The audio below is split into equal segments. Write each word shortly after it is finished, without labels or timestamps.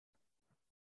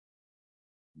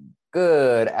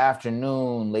Good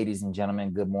afternoon, ladies and gentlemen.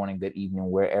 Good morning, good evening,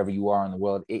 wherever you are in the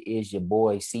world. It is your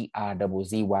boy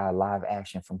CIZZY live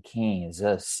action from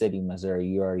Kansas City, Missouri.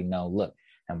 You already know. Look,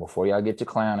 and before y'all get to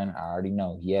clowning, I already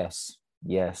know. Yes,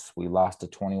 we lost a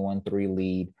 21-3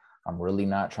 lead. I'm really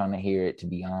not trying to hear it, to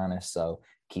be honest. So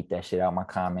keep that shit out my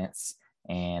comments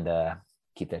and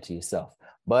keep that to yourself.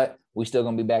 But we still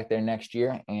gonna be back there next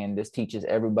year, and this teaches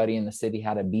everybody in the city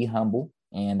how to be humble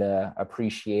and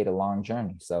appreciate a long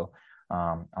journey. So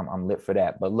I'm lit for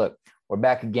that. But look, we're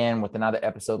back again with another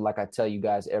episode. Like I tell you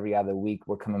guys every other week,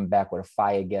 we're coming back with a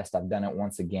fire guest. I've done it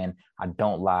once again. I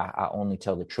don't lie. I only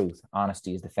tell the truth.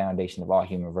 Honesty is the foundation of all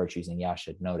human virtues, and y'all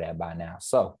should know that by now.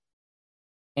 So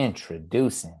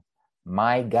introducing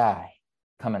my guy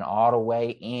coming all the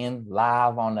way in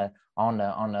live on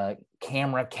the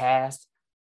camera cast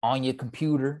on your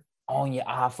computer, on your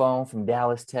iPhone from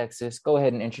Dallas, Texas. Go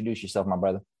ahead and introduce yourself, my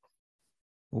brother.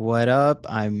 What up?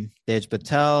 I'm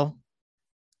Patel,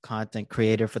 content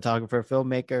creator, photographer,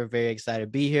 filmmaker. Very excited to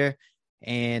be here.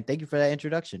 And thank you for that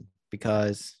introduction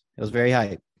because it was very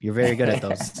hype. You're very good at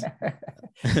those.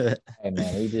 Hey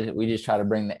man, we just try to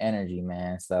bring the energy,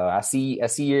 man. So I see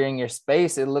you're in your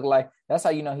space. It looked like that's how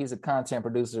you know he's a content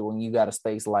producer when you got a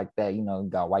space like that. You know,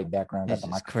 got white background, got It's the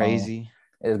just microphone. crazy.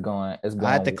 It's going.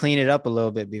 I had to clean it up a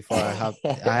little bit before I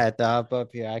had to hop up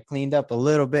here. I cleaned up a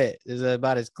little bit. It's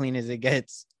about as clean as it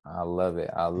gets. I love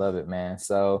it, man.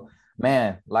 So,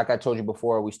 man, like I told you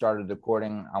before we started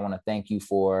recording, I want to thank you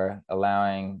for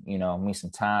allowing, me some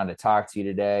time to talk to you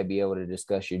today, be able to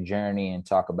discuss your journey and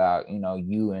talk about,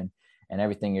 you and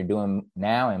everything you're doing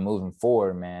now and moving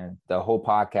forward, man. The whole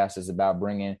podcast is about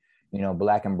bringing,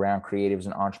 Black and brown creatives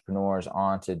and entrepreneurs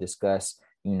on to discuss,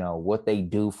 what they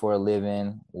do for a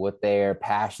living, what their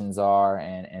passions are,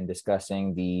 and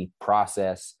discussing the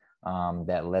process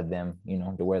that led them,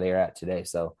 to where they're at today.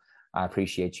 So I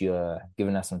appreciate you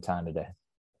giving us some time today.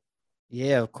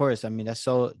 Yeah, of course. I mean, that's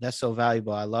so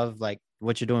valuable. I love like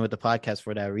what you're doing with the podcast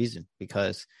for that reason,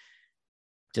 because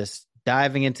just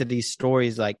diving into these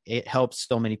stories, like it helps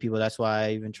so many people. That's why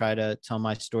I even try to tell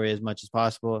my story as much as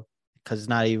possible, because it's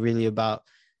not really about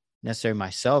necessarily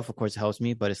myself. Of course, it helps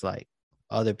me, but it's like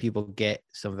other people get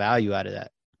some value out of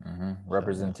that.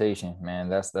 Representation, man.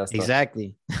 That's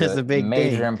exactly that's a big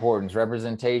major thing. importance.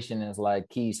 Representation is like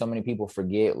key. So many people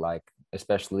forget, like,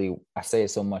 especially I say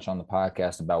it so much on the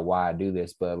podcast about why I do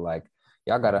this, but like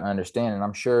y'all got to understand, and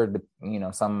I'm sure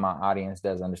some of my audience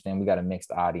does understand. We got a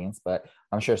mixed audience, but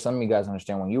I'm sure some of you guys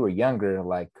understand when you were younger,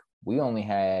 like we only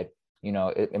had,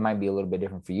 it might be a little bit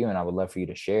different for you, and I would love for you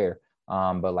to share.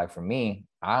 But like for me,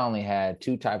 I only had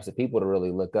two types of people to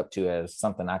really look up to as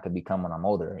something I could become when I'm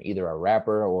older, either a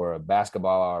rapper or a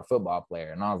basketball or a football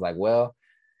player. And I was like, well,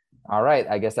 all right,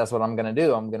 I guess that's what I'm going to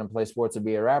do. I'm going to play sports to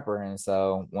be a rapper. And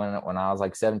so when I was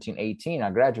like 17, 18,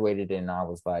 I graduated and I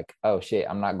was like, oh shit,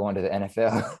 I'm not going to the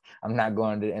NFL. I'm not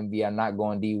going to the NBA. I'm not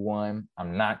going D1.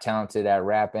 I'm not talented at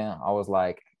rapping. I was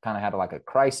like, kind of had like a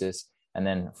crisis. And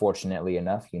then fortunately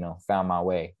enough, found my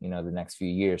way, the next few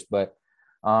years. But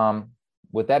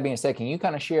with that being said, can you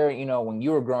kind of share, when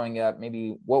you were growing up,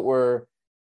 maybe what were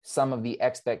some of the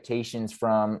expectations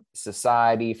from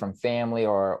society, from family,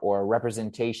 or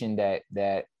representation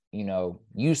that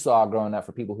you saw growing up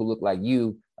for people who look like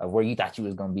you, of where you thought you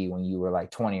was going to be when you were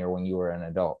like 20 or when you were an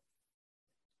adult?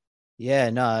 Yeah,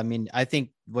 no, I mean, I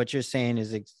think what you're saying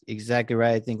is exactly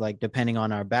right. I think like depending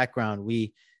on our background,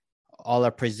 we all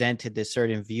are presented this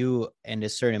certain view and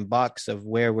this certain box of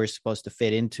where we're supposed to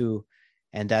fit into.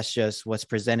 And that's just what's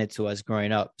presented to us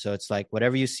growing up. So it's like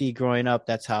whatever you see growing up,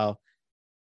 that's how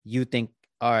you think,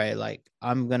 all right, like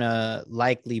I'm going to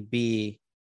likely be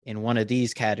in one of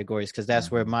these categories because that's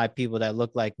where my people that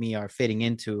look like me are fitting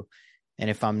into. And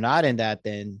if I'm not in that,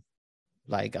 then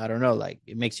like, I don't know, like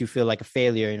it makes you feel like a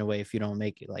failure in a way if you don't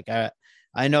make it. Like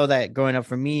I know that growing up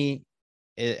for me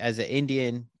as an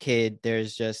Indian kid,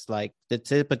 there's just like the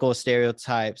typical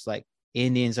stereotypes, like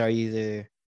Indians are either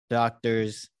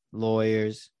doctors,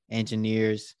 lawyers,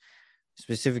 engineers,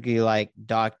 specifically like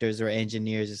doctors or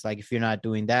engineers. It's like, if you're not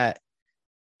doing that,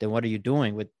 then what are you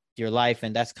doing with your life?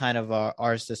 And that's kind of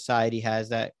our society has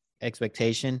that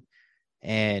expectation.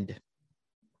 And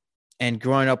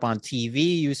growing up on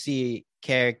TV, you see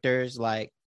characters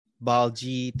like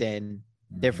Baljit and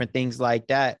different things like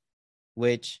that,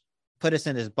 which put us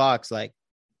in this box like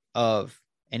of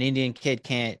an Indian kid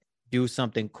can't do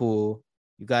something cool.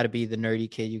 You got to be the nerdy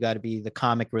kid. You got to be the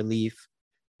comic relief.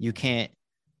 You can't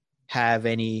have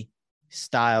any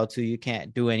style to, you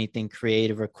can't do anything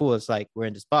creative or cool. It's like we're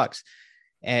in this box.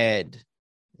 And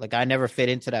like I never fit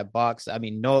into that box. I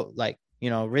mean, no, like,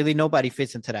 really nobody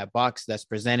fits into that box that's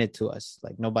presented to us.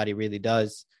 Like nobody really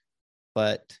does.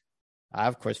 but I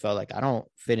of course felt like I don't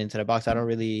fit into the box. I don't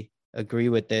really agree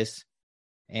with this.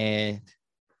 And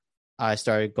I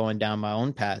started going down my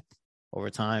own path over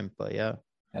time. But yeah.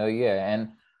 Oh yeah, and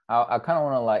I kind of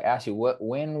want to like ask you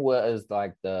when was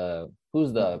like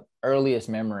who's the earliest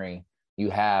memory you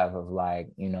have of like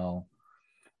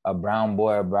a brown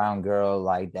boy or brown girl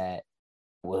like that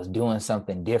was doing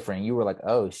something different. You were like,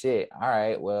 oh shit, all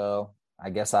right, well,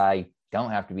 I guess I don't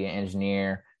have to be an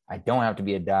engineer. I don't have to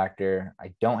be a doctor.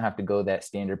 I don't have to go that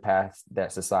standard path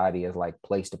that society has like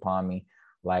placed upon me.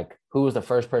 Like, who was the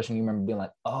first person you remember being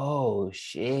like, oh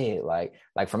shit? Like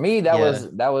for me, that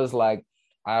was like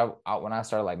I when I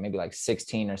started like maybe like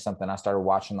 16 or something, I started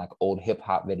watching like old hip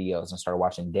hop videos and started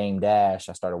watching Dame Dash.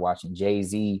 I started watching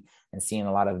Jay-Z and seeing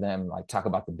a lot of them like talk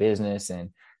about the business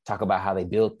and talk about how they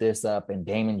built this up, and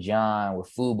Damon John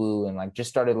with Fubu, and like just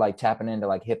started like tapping into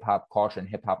like hip hop culture and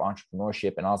hip hop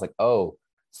entrepreneurship. And I was like, oh,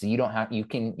 so you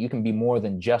can be more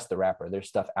than just the rapper. There's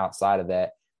stuff outside of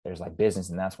that. There's like business.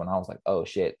 And that's when I was like, oh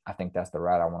shit, I think that's the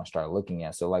route I want to start looking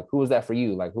at. So like, who was that for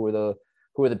you? Like, who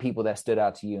are the people that stood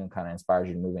out to you and kind of inspired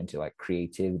you to move into like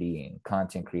creativity and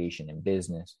content creation and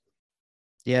business?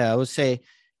 Yeah, I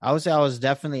was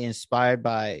definitely inspired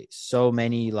by so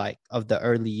many like of the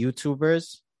early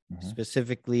YouTubers,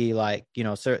 specifically like,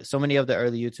 so many of the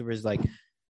early YouTubers like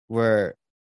were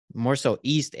more so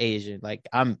East Asian. Like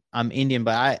I'm Indian,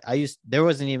 but there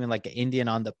wasn't even like an Indian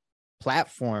on the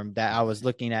platform that I was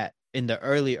looking at in the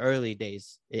early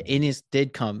days. Indians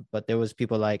did come, but there was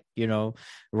people like, Ryan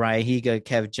Higa,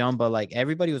 Kev Jumba, like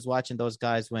everybody was watching those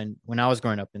guys when I was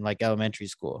growing up in like elementary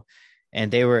school,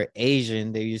 and they were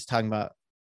Asian. They used talking about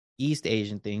East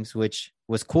Asian things, which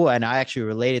was cool. And I actually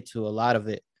related to a lot of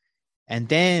it. And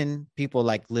then people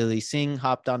like Lily Singh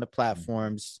hopped on the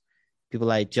platforms, people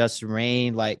like Just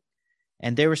Rain, like,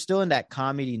 and they were still in that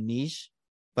comedy niche.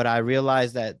 But I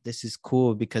realized that this is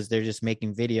cool because they're just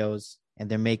making videos, and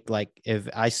they make like, if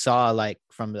I saw like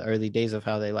from the early days of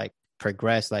how they like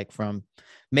progress, like from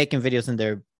making videos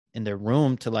in their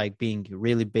room to like being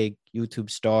really big YouTube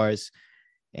stars.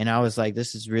 And I was like,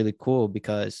 this is really cool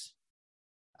because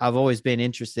I've always been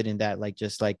interested in that, like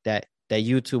just like that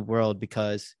YouTube world,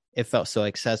 because it felt so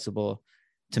accessible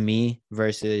to me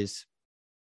versus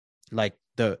like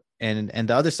and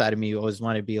the other side of me always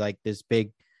wanted to be like this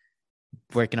big,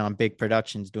 working on big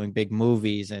productions, doing big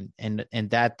movies and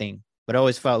that thing. But I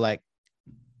always felt like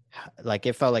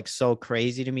it felt like so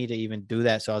crazy to me to even do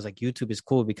that. So I was like, YouTube is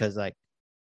cool because like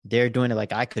they're doing it,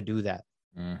 like I could do that.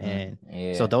 And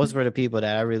so those were the people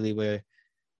that I really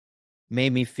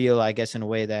made me feel, I guess, in a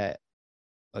way that,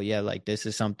 oh yeah, like this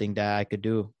is something that I could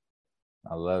do.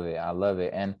 I love it. I love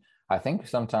it. And I think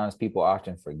sometimes people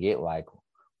often forget like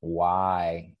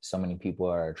why so many people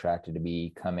are attracted to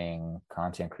becoming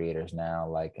content creators now.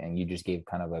 Like, and you just gave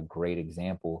kind of a great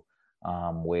example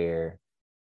where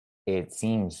it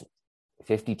seems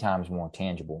 50 times more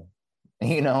tangible,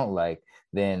 like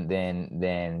than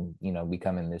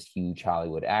becoming this huge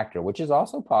Hollywood actor, which is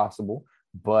also possible,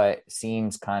 but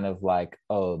seems kind of like,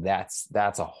 oh, that's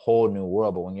a whole new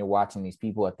world. But when you're watching these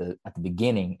people at the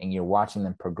beginning and you're watching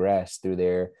them progress through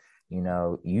their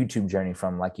YouTube journey,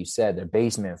 from, like you said, their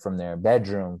basement, from their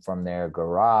bedroom, from their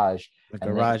garage, the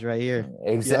garage right here.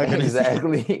 Exactly.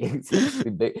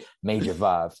 Major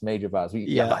vibes.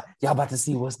 Yeah. Y'all about to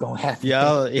see what's going to happen.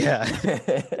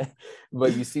 Yeah.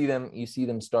 But you see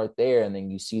them start there, and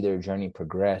then you see their journey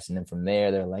progress, and then from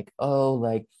there they're like, oh,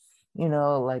 like,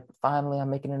 like finally I'm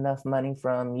making enough money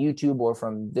from YouTube or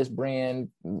from this brand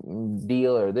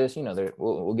deal or this,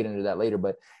 we'll get into that later,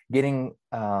 but getting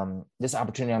this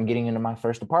opportunity, I'm getting into my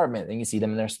first apartment. Then you see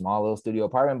them in their small little studio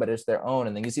apartment, but it's their own.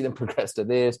 And then you see them progress to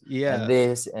this and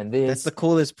this and this. That's the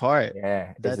coolest part.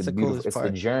 Yeah. That's the coolest part.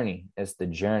 It's the journey. It's the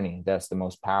journey. That's the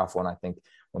most powerful. And I think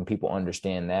when people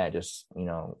understand that, just,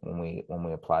 when we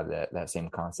apply that same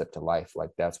concept to life,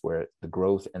 like that's where the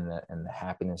growth and the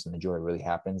happiness and the joy really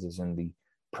happens, is in the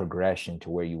progression to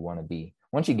where you want to be.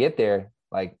 Once you get there,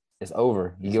 like it's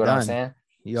over. You get what I'm saying?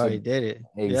 You already did it.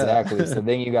 Exactly. Yeah. So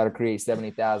then you got to create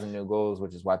 70,000 new goals,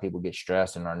 which is why people get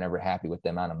stressed and are never happy with the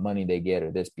amount of money they get or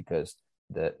this, because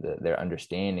their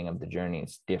understanding of the journey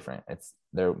is different.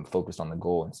 They're focused on the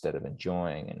goal instead of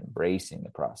enjoying and embracing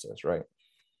the process, right?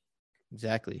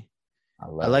 Exactly. I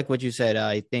like what you said.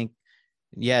 I think,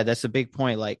 yeah, that's a big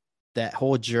point. Like that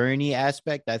whole journey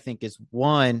aspect, I think, is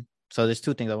one. So there's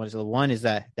two things I want to say. One is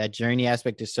that journey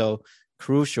aspect is so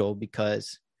crucial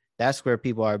because that's where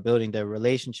people are building their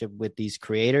relationship with these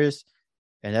creators.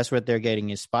 And that's where they're getting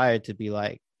inspired to be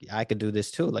like, I could do this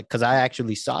too. Like, cause I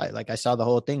actually saw it. Like I saw the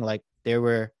whole thing. Like they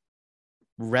were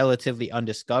relatively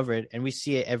undiscovered, and we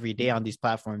see it every day on these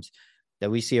platforms.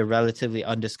 that we see a relatively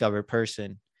undiscovered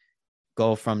person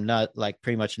go from not like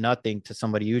pretty much nothing to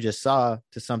somebody you just saw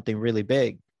to something really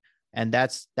big. And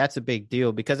that's a big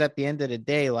deal, because at the end of the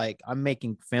day, like I'm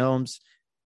making films,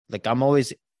 like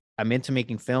I'm into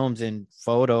making films and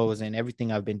photos and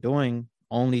everything I've been doing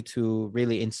only to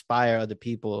really inspire other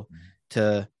people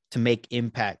to make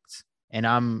impacts. And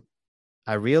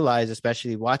I realize,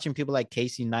 especially watching people like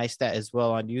Casey Neistat as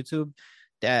well on YouTube,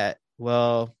 that,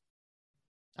 well,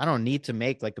 I don't need to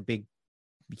make like a big,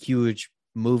 huge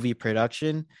movie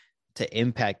production to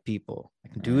impact people. I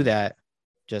can do that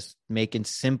just making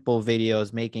simple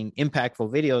videos, making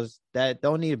impactful videos that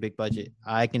don't need a big budget.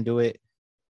 I can do it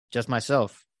just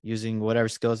myself using whatever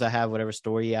skills I have, whatever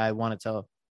story I want to tell.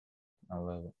 I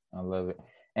love it. I love it.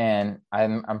 And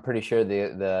I'm pretty sure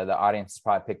the audience has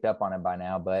probably picked up on it by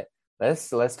now, but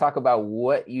let's talk about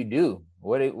what you do.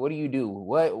 What do you do?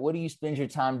 What do you spend your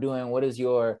time doing? What is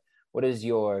your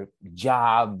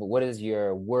job? What is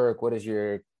your work? What is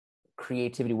your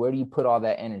creativity? Where do you put all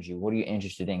that energy? What are you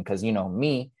interested in? Because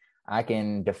me, I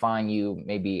can define you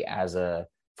maybe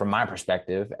from my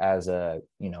perspective, as a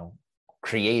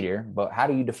creator, but how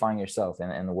do you define yourself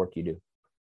and the work you do?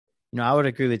 I would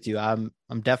agree with you. I'm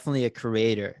definitely a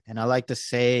creator, and I like to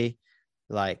say,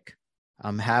 like,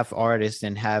 I'm half artist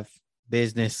and half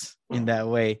business in that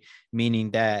way,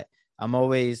 meaning that I'm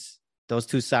always, those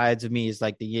two sides of me is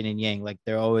like the yin and yang. Like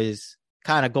they're always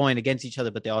kind of going against each other,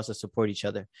 but they also support each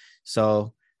other.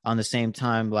 So on the same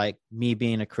time, like me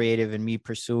being a creative and me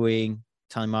pursuing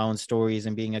telling my own stories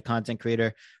and being a content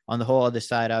creator, on the whole other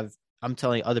side, I'm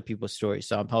telling other people's stories.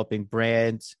 So I'm helping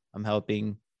brands, I'm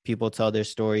helping people tell their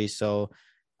stories. So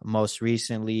most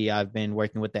recently, I've been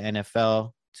working with the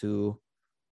NFL to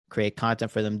create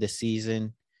content for them this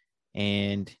season.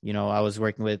 And, I was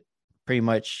working with pretty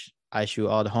much, I shoot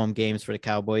all the home games for the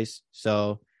Cowboys.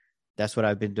 So that's what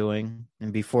I've been doing.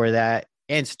 And before that,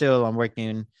 and still I'm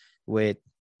working with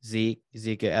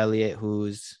Ezekiel Elliott,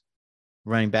 who's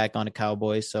running back on the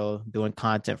Cowboys. So doing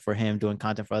content for him, doing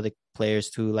content for other players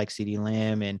too, like CeeDee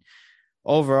Lamb, and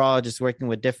overall just working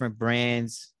with different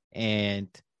brands and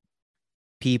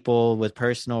people with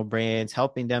personal brands,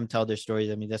 helping them tell their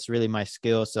stories. I mean, that's really my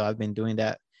skill. So I've been doing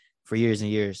that for years and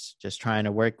years, just trying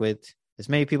to work with as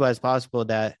many people as possible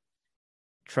that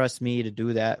trust me to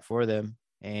do that for them.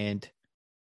 And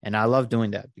I love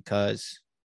doing that because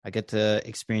I get to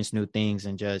experience new things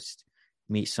and just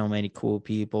meet so many cool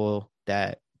people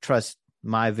that trust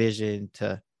my vision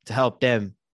to help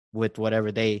them with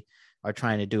whatever they are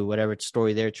trying to do, whatever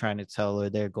story they're trying to tell or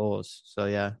their goals. So,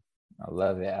 yeah. I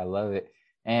love it. I love it.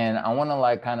 And I want to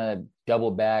like kind of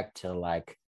double back to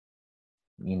like,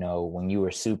 when you were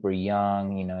super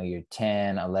young, you're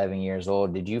 10, 11 years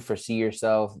old, did you foresee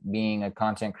yourself being a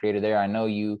content creator there? I know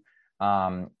you,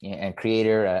 and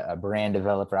creator, a brand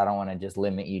developer. I don't want to just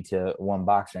limit you to one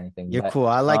box or anything. You're cool.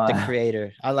 I like the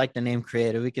creator. I like the name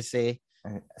creator. We could say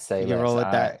you can roll with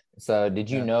that. Right. So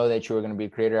did you know that you were going to be a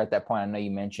creator at that point? I know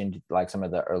you mentioned like some of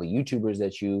the early YouTubers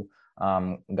that you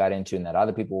got into and that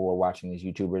other people were watching these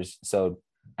YouTubers. So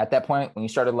at that point, when you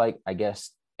started, like, I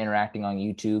guess, interacting on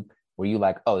YouTube, were you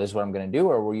like, oh, this is what I'm going to do?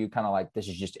 Or were you kind of like, this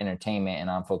is just entertainment and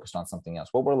I'm focused on something else?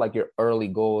 What were like your early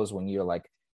goals when you're like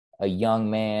a young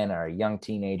man or a young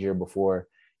teenager before,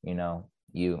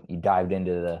 you dived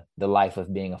into the life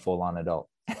of being a full-on adult?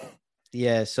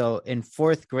 Yeah. So in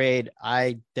fourth grade,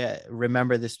 I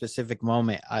remember this specific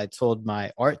moment. I told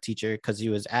my art teacher, because he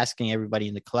was asking everybody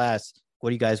in the class,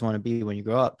 what do you guys want to be when you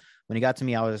grow up? When he got to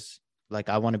me, I was like,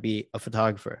 I want to be a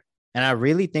photographer. And I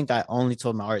really think I only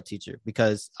told my art teacher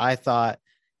because I thought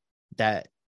that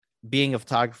being a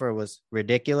photographer was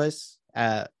ridiculous,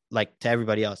 like to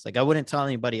everybody else. Like I wouldn't tell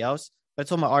anybody else, but I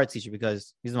told my art teacher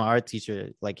because he's my art teacher.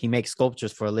 Like he makes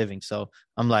sculptures for a living. So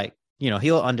I'm like,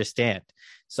 he'll understand.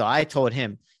 So I told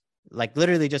him, like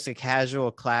literally just a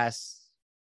casual class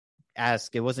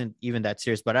ask. It wasn't even that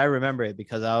serious, but I remember it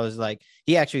because I was like,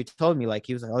 he actually told me, like,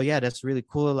 he was like, oh yeah, that's really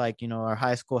cool. Like, our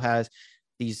high school has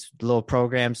these little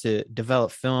programs to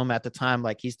develop film at the time.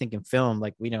 Like he's thinking film,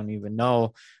 like we don't even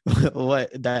know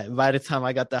what that by the time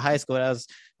I got to high school, that was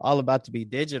all about to be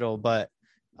digital. But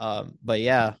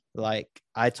yeah, like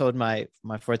I told my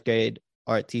fourth grade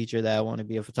art teacher that I want to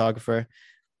be a photographer.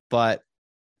 But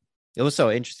it was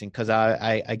so interesting because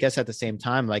I guess at the same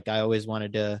time, like I always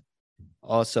wanted to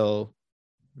also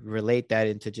relate that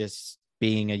into just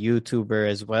being a YouTuber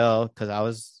as well, because I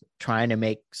was trying to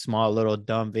make small little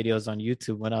dumb videos on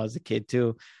YouTube when I was a kid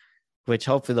too, which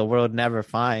hopefully the world never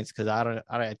finds because I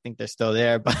don't think they're still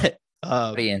there. But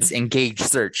audience engage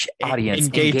search. Audience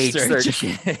engage search.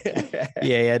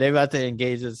 yeah, they're about to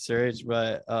engage in search,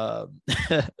 but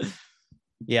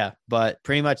Yeah, but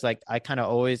pretty much like I kind of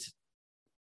always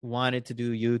wanted to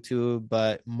do YouTube,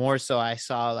 but more so I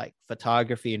saw like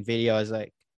photography and video as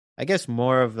like, I guess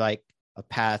more of like a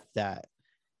path that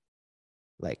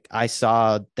like I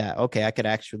saw that, okay, I could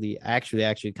actually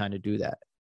kind of do that.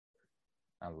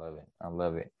 I love it. I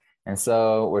love it. And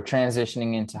so we're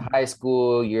transitioning into high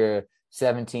school. You're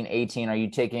 17, 18. Are you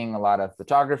taking a lot of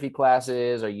photography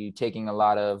classes? Are you taking a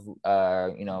lot of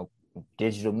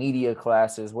digital media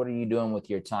classes? What are you doing with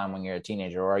your time when you're a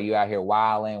teenager? Or are you out here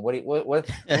wilding? What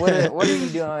are you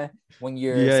doing when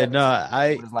you're Yeah, no, 17, 18? What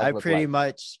I does I life look pretty like?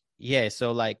 much, yeah,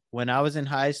 so like when I was in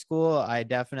high school, I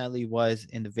definitely was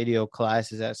in the video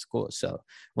classes at school. So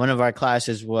one of our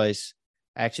classes was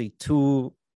actually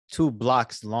two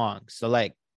blocks long. So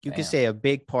like you could Damn. say a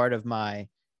big part of my,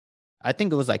 I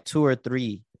think it was like two or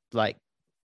three like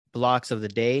blocks of the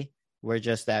day were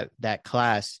just that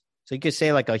class. So you could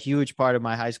say like a huge part of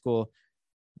my high school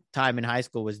time in high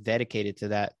school was dedicated to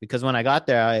that, because when I got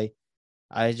there,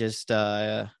 I just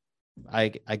I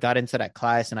got into that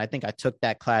class, and I think I took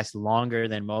that class longer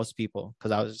than most people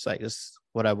because I was just like, this is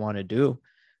what I want to do.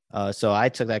 So I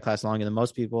took that class longer than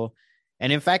most people.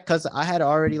 And in fact, because I had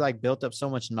already like built up so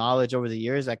much knowledge over the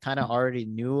years, I kind of already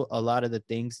knew a lot of the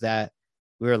things that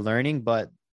we were learning, but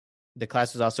the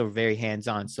class was also very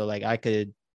hands-on. So like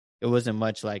it wasn't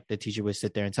much like the teacher would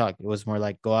sit there and talk. It was more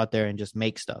like go out there and just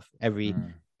make stuff.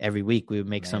 Mm, Every week we would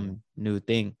make amazing. some new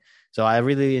thing. So I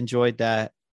really enjoyed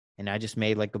that. And I just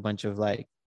made like a bunch of like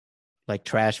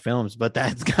trash films, but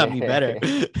that's got me better.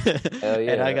 Hell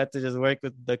And I yeah. got to just work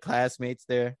with the classmates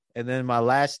there. And then my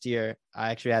last year, I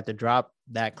actually had to drop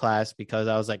that class because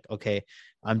I was like, okay,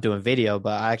 I'm doing video,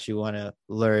 but I actually want to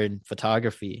learn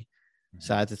photography.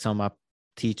 So I had to tell my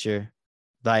teacher,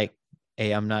 like,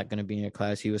 hey, I'm not gonna be in your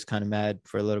class. He was kind of mad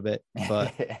for a little bit,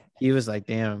 but he was like,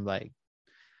 damn, like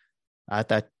I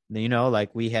thought,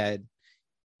 like we had,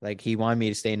 like he wanted me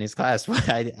to stay in his class, but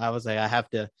I was like, I have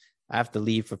to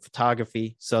leave for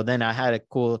photography. So then I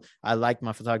liked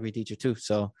my photography teacher too.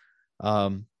 So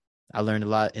I learned a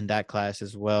lot in that class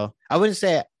as well. I wouldn't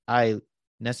say I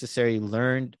necessarily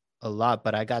learned a lot,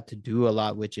 but I got to do a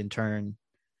lot, which in turn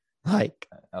like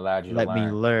Allowed you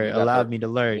to learn. You got allowed the me to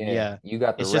learn. Yeah, Yeah. you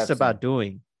got the It's just reps in. about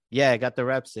doing. Yeah, I got the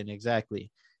reps in, exactly.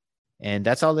 And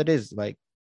that's all it is. Like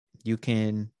you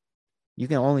can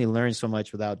only learn so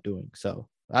much without doing. So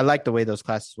I like the way those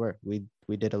classes were. We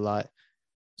did a lot.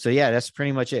 So yeah, that's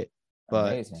pretty much it.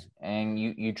 But Amazing. And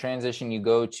you transition, you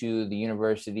go to the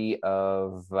University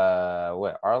of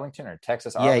what, Arlington or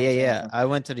Texas yeah. Arlington? I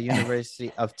went to the University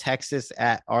of Texas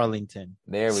at Arlington.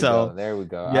 There we go. So There we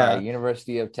go. All right, yeah.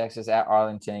 University of Texas at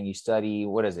Arlington. You study,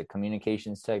 what is it,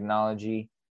 communications technology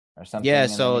or Yeah,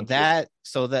 something in the nature?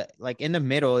 so that like in the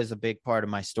middle is a big part of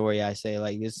my story. I say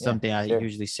like it's Yeah, something I sure.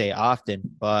 usually say often,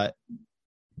 but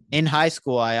in high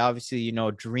school, I obviously,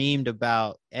 dreamed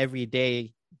about every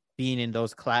day being in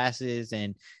those classes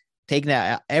and taking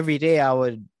that every day. I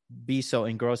would be so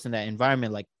engrossed in that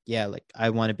environment. Like, yeah, like I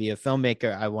want to be a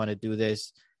filmmaker. I want to do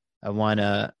this. I want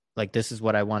to, like, this is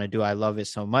what I want to do. I love it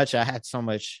so much. I had so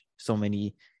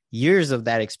many years of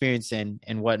that experience and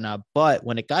whatnot. But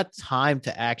when it got time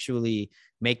to actually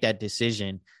make that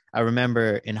decision, I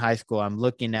remember in high school, I'm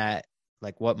looking at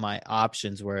like what my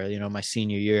options were, my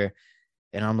senior year,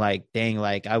 and I'm like, dang,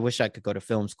 like I wish I could go to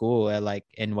film school at like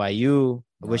NYU.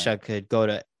 I wish Right. I could go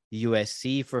to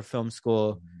USC for film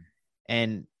school. Mhm.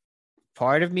 And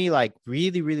part of me like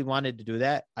really, really wanted to do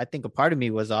that. I think a part of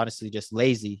me was honestly just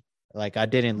lazy. Like I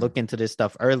didn't Mhm. look into this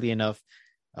stuff early enough.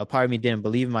 A part of me didn't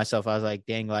believe in myself. I was like,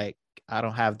 dang, like I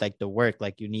don't have like the work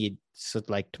like you need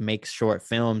like to make short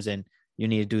films, and you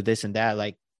need to do this and that.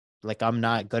 Like I'm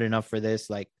not good enough for this.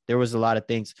 Like there was a lot of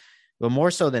things. But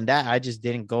more so than that, I just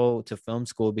didn't go to film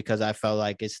school because I felt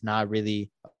like it's not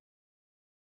really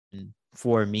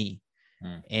for me.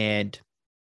 Mhm. And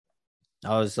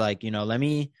I was like, let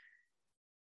me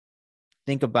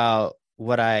think about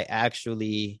what I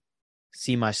actually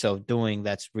see myself doing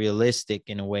that's realistic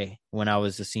in a way when I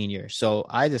was a senior. So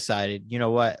I decided, you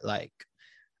know what, like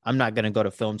I'm not going to go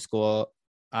to film school.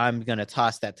 I'm going to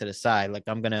toss that to the side. Like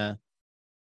I'm going to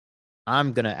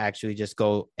actually just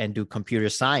go and do computer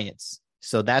science.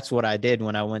 So that's what I did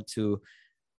when I went to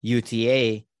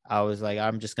UTA. I was like,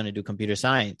 I'm just going to do computer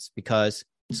science because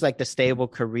it's like the stable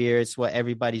career. It's what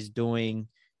everybody's doing.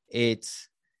 It's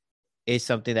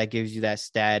something that gives you that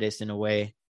status in a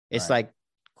way. It's Right. like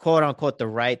quote unquote the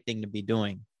right thing to be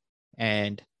doing.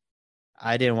 And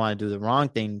I didn't want to do the wrong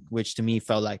thing, which to me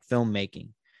felt like filmmaking.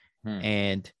 Hmm.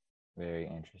 And Very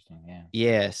interesting. Yeah.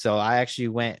 yeah, so I actually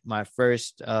went my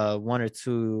first one or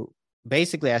two.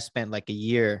 Basically, I spent like a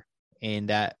year in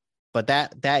that but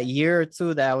that year or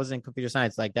two that I was in computer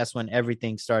science, like that's when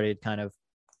everything started kind of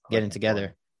getting clicking for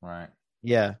together. you. Right.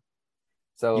 Yeah. You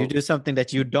So do something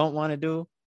that you don't want to do.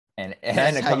 and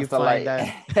That's it how you comes to find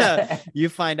like out. You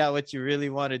find out what you really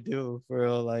want to do for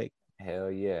real. Like,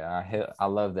 hell yeah. I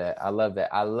love that. I love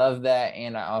that. I love that.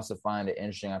 And I also find it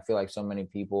interesting. I feel like so many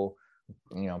people,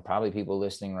 probably people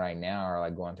listening right now are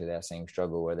like going through that same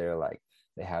struggle where they're like,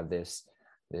 they have this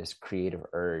creative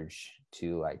urge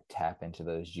to like tap into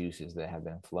those juices that have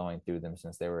been flowing through them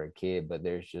since they were a kid. But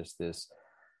there's just this,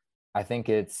 I think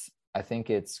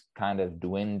it's kind of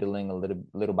dwindling a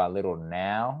little by little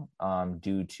now,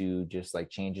 due to just like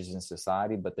changes in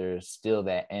society, but there's still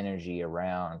that energy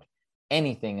around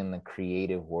anything in the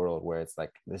creative world where it's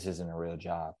like, this isn't a real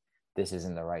job. This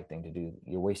isn't the right thing to do.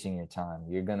 You're wasting your time.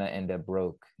 You're going to end up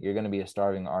broke. You're going to be a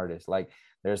starving artist. Like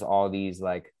there's all these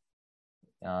like,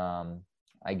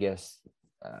 I guess,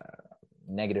 uh,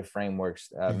 negative frameworks,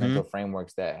 mental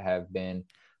frameworks that have been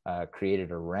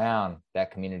created around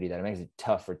that community that it makes it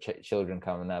tough for children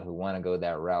coming up who want to go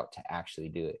that route to actually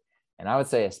do it. And I would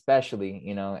say especially,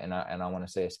 and I want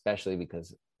to say especially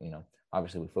because,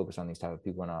 obviously we focus on these type of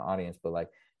people in our audience, but like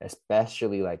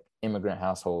especially like immigrant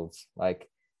households. Like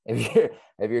if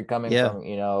you're coming yeah.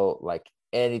 from, like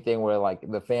anything where like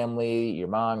the family, your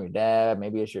mom, your dad,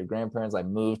 maybe it's your grandparents, like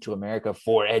moved to America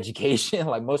for education.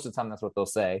 Like most of the time that's what they'll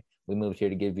say. We moved here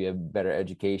to give you a better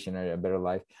education or a better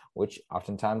life, which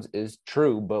oftentimes is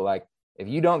true. But like if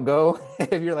you don't go,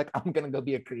 if you're like, I'm gonna go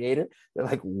be a creator, they're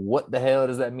like, what the hell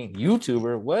does that mean?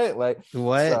 YouTuber? What? Like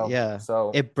What? Yeah.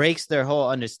 so It breaks their whole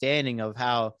understanding of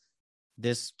how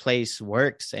this place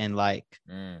works. And like,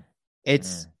 mm,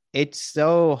 it's, mm. it's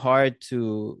so hard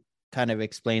to kind of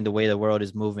explain the way the world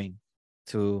is moving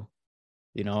to,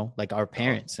 like our Oh,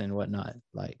 parents and whatnot.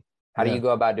 Like, how do you yeah. go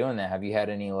about doing that? Have you had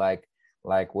any like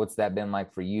what's that been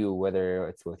like for you, whether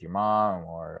it's with your mom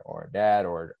or dad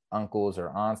or uncles or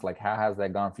aunts? Like how has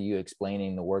that gone for you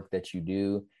explaining the work that you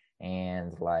do?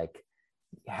 And like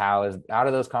how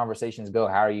do those conversations go?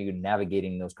 How are you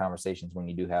navigating those conversations when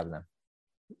you do have them?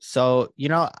 So,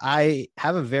 I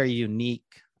have a very unique,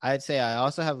 I'd say I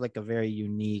also have like a very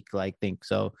unique like thing.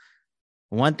 So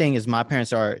one thing is my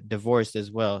parents are divorced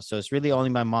as well. So it's really only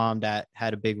my mom that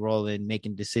had a big role in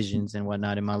making decisions and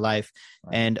whatnot in my life.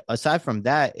 Right. And aside from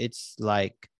that, it's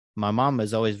like my mom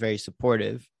was always very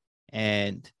supportive,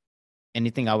 and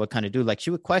anything I would kind of do, like she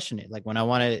would question it. Like when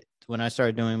I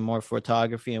started doing more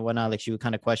photography and whatnot, like she would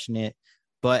kind of question it.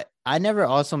 But I never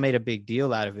also made a big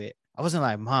deal out of it. I wasn't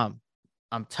like, Mom,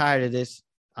 I'm tired of this.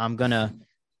 I'm going to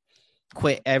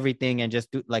quit everything and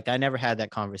just do, like, I never had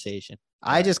that conversation.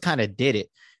 I Right. just kind of did it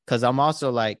because I'm also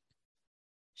like,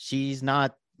 she's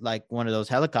not like one of those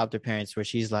helicopter parents where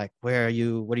she's like, where are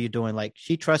you? What are you doing? Like,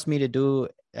 she trusts me to do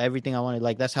everything I wanted.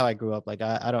 Like, that's how I grew up. Like,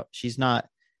 I don't, she's not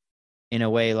in a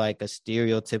way like a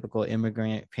stereotypical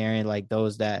immigrant parent, like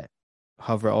those that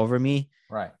hover over me,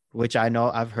 Right. which I know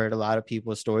I've heard a lot of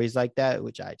people's stories like that,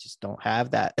 which I just don't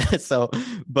have that. So,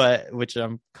 but which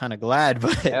I'm kind of glad,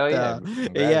 but Hell yeah. yeah,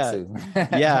 Gratitude.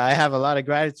 yeah, I have a lot of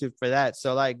gratitude for that.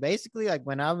 So like basically like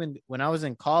when I was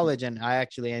in college and I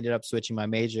actually ended up switching my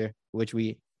major, which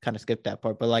we kind of skipped that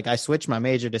part, but like I switched my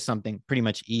major to something pretty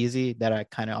much easy that I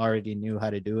kind of already knew how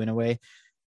to do in a way.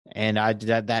 And I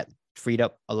did that freed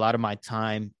up a lot of my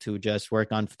time to just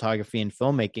work on photography and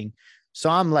filmmaking. So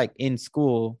I'm like in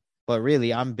school, but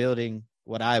really I'm building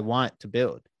what I want to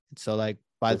build. So like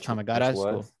by the which time I got which out of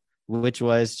was school, which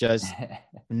was just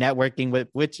networking with,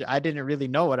 which I didn't really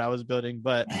know what I was building,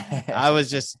 but I was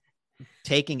just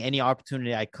taking any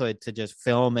opportunity I could to just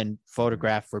film and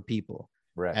photograph for people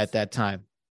at reps. that time.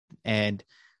 And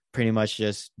pretty much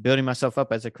just building myself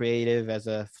up as a creative, as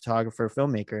a photographer,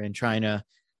 filmmaker, and trying to,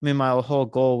 I mean, my whole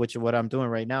goal, which is what I'm doing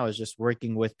right now, is just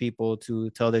working with people to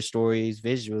tell their stories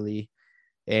visually.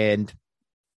 And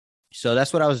so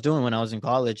that's what I was doing when I was in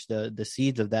college, the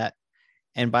seeds of that.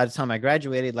 And by the time I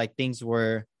graduated, like things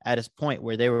were at a point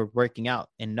where they were working out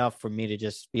enough for me to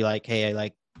just be like, hey,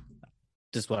 like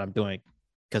this is what I'm doing I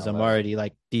because I'm love it. already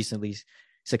like decently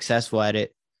successful at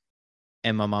it.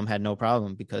 And my mom had no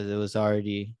problem because it was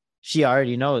already, she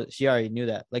already knew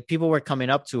that. Like people were coming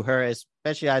up to her,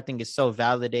 especially I think it's so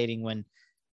validating when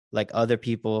like other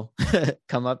people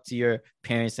come up to your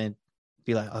parents and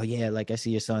be like, oh yeah, like I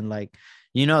see your son. Like,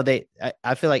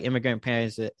 I feel like immigrant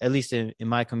parents, at least in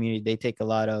my community, they take a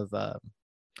lot of,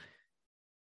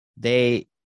 they,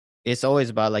 it's always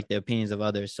about like the opinions of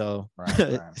others. So, Right,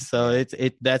 right. so Yeah.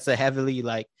 that's a heavily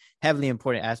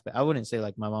important aspect. I wouldn't say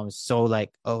like my mom is so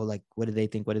like, oh, like, what do they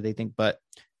think? What do they think? But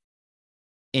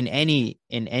in any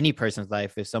person's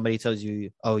life, if somebody tells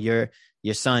you, oh, your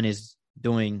son is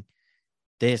doing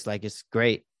this, like, it's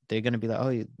great. They're going to be like,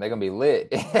 oh, they're gonna be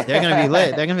lit. they're going to be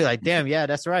lit. They're going to be like, damn, yeah,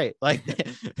 that's right. Like,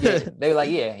 Yeah, they were like,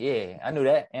 yeah, I knew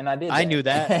that, and I did I knew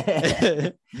that.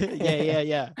 that.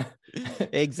 Yeah.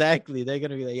 Exactly. They're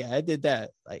going to be like, yeah, I did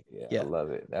that. Like, Yeah, I yeah.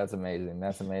 love it. That's amazing.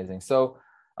 That's amazing. So,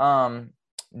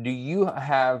 do you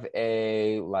have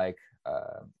a like,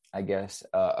 I guess,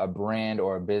 a brand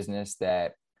or a business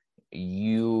that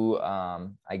you,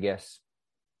 I guess,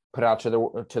 put out to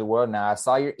the world? Now, I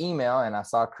saw your email and I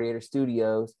saw Creator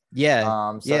Studios. Yeah.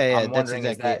 So Yeah. I'm That's wondering,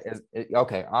 exactly it.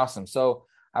 okay? Awesome. So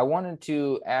I wanted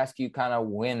to ask you kind of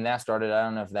when that started. I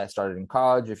don't know if that started in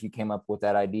college, if you came up with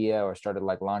that idea, or started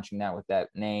like launching that with that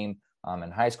name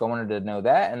in high school. I wanted to know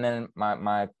that, and then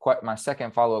my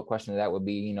second follow up question to that would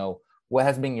be, what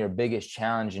has been your biggest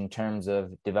challenge in terms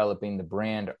of developing the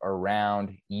brand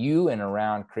around you and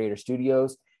around Creator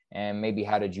Studios, and maybe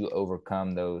how did you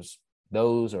overcome those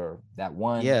or that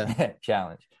one Yeah.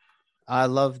 challenge? I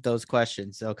love those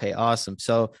questions. Okay, awesome.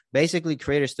 So basically,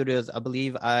 Creator Studios, I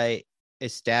believe I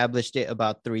established it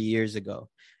about 3 years ago.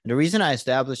 And the reason I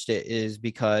established it is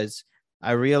because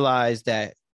I realized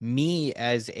that me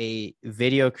as a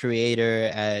video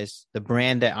creator, as the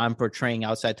brand that I'm portraying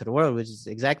outside to the world, which is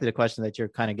exactly the question that you're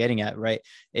kind of getting at, right?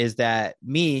 Is that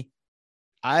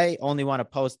I only want to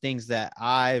post things that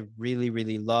I really,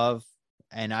 really love.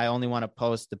 And I only want to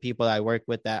post the people I work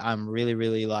with that I'm really,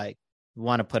 really like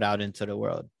want to put out into the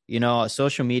world.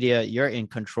 Social media, you're in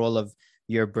control of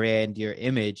your brand, your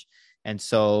image. And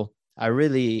so I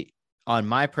really, on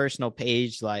my personal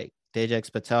page, like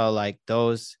Tejax Patel, like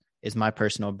those is my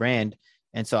personal brand.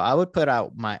 And so I would put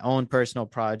out my own personal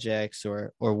projects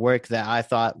or work that I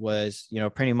thought was,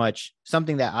 pretty much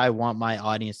something that I want my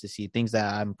audience to see, things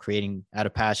that I'm creating out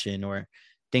of passion or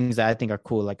things that I think are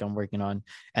cool, like I'm working on.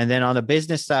 And then on the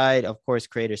business side, of course,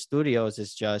 Creator Studios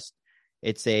is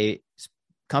it's a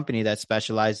company that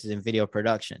specializes in video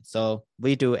production. So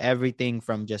we do everything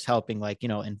from just helping like,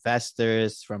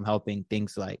 investors, from helping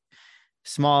things like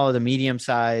small to medium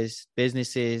sized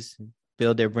businesses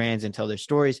build their brands and tell their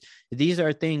stories. These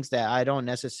are things that I didn't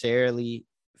necessarily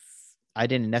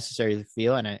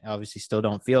feel, and I obviously still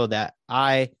don't feel that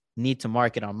I need to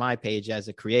market on my page as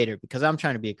a creator, because I'm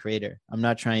trying to be a creator. I'm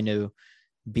not trying to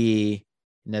be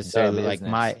necessarily like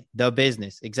the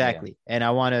business. Exactly. Yeah. And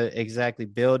I want to exactly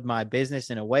build my business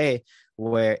in a way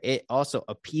where it also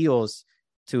appeals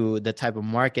to the type of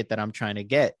market that I'm trying to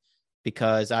get.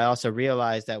 Because I also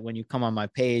realized that when you come on my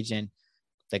page, and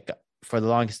like for the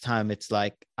longest time, it's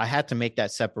like I had to make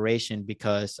that separation,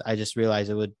 because I just realized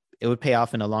it would pay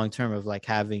off in the long term of like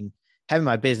having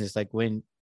my business. Like when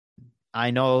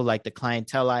I know like the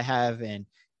clientele I have, and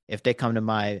if they come to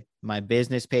my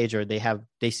business page, or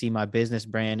they see my business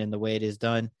brand and the way it is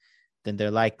done, then they're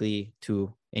likely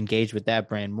to engage with that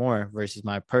brand more versus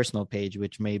my personal page,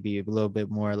 which may be a little bit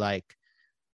more like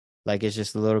it's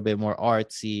just a little bit more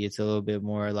artsy. It's a little bit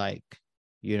more like,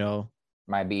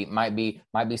 might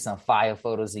be some fire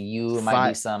photos of you. It might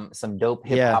be some dope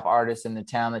hip hop artists in the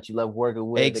town that you love working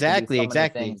with. Exactly. Some of the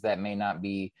things that may not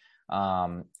be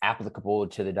applicable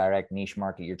to the direct niche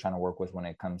market you're trying to work with when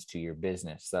it comes to your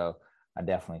business. So I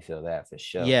definitely feel that for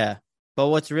sure. Yeah. But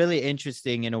what's really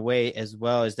interesting in a way as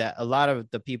well is that a lot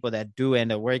of the people that do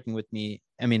end up working with me,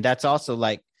 I mean, that's also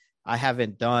like, I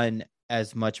haven't done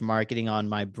as much marketing on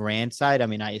my brand side. I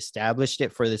mean, I established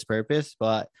it for this purpose,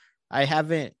 but I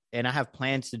haven't, and I have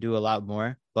plans to do a lot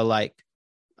more, but like,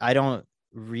 I don't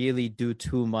really do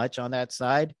too much on that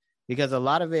side, because a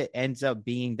lot of it ends up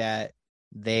being that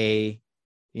they,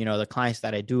 the clients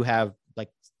that I do have, like,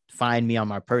 find me on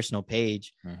my personal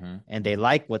page, and they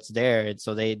like what's there. And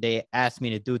so they ask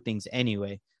me to do things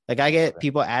anyway. Like I get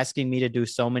people asking me to do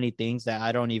so many things that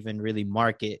I don't even really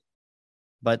market,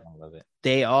 but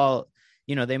they all,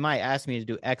 they might ask me to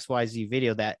do XYZ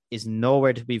video that is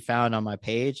nowhere to be found on my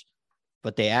page,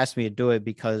 but they asked me to do it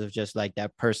because of just like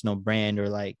that personal brand, or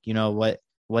like,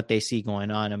 what they see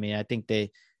going on. I mean, I think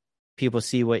people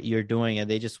see what you're doing and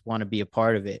they just want to be a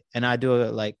part of it. And I do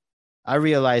it, like, I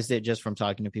realized it just from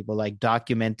talking to people, like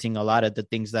documenting a lot of the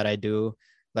things that I do,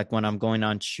 like when I'm going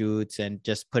on shoots and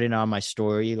just putting it on my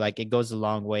story. Like it goes a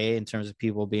long way in terms of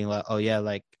people being like, oh yeah,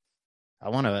 like I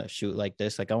want to shoot like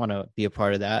this. Like I want to be a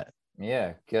part of that.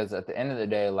 Yeah. Because at the end of the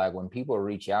day, like when people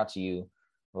reach out to you,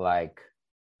 like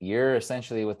you're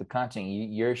essentially, with the content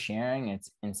you're sharing,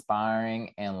 it's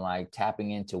inspiring and like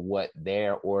tapping into what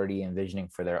they're already envisioning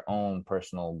for their own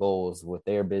personal goals with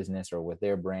their business or with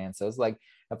their brand. So it's like,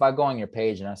 if I go on your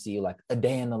page and I see you like a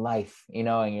day in the life,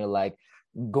 and you're like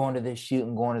going to this shoot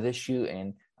and going to this shoot,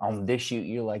 and on this shoot,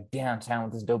 you're like downtown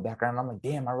with this dope background. I'm like,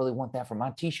 damn, I really want that for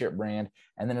my t-shirt brand.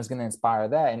 And then it's going to inspire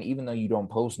that. And even though you don't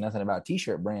post nothing about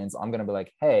t-shirt brands, I'm going to be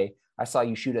like, hey, I saw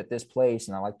you shoot at this place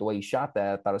and I like the way you shot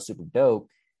that. I thought it was super dope.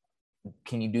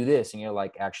 Can you do this? And you're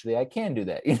like, actually, I can do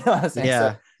that. You know what I'm saying?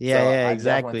 Yeah, yeah, So yeah, I definitely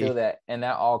exactly. feel that. And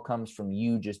that all comes from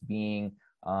you just being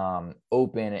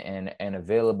open and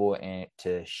available and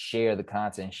to share the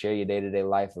content, share your day-to-day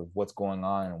life of what's going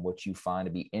on and what you find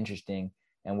to be interesting.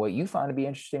 And what you find to be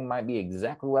interesting might be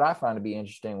exactly what I find to be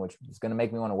interesting, which is going to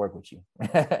make me want to work with you. You know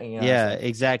what I'm Yeah, saying?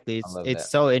 exactly. I It's love it's that.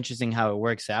 so interesting how it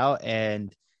works out.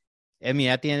 And I mean,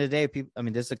 at the end of the day, people, I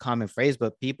mean, this is a common phrase,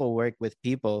 but people work with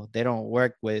people. They don't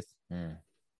work with Mm.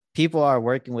 people are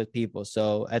working with people.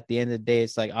 So at the end of the day,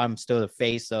 it's like I'm still the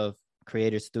face of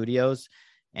Creator Studios.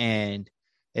 And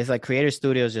it's like Creator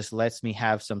Studios just lets me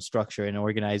have some structure and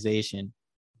organization,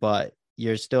 but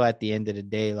you're still at the end of the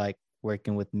day like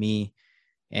working with me.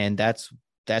 And that's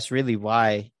really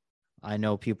why I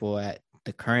know people at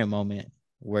the current moment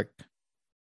work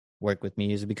with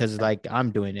me, is because like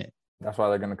I'm doing it. That's why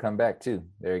they're going to come back too.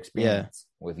 Their Yeah. experience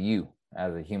with you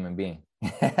as a human being.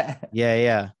 Yeah,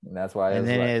 yeah. That's why And it's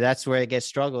then like, that's where it gets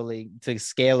struggling to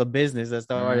scale a business. That's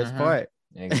the hardest mm-hmm, part.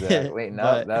 exactly. No,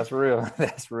 But that's real.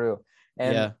 That's real.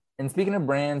 And yeah. and speaking of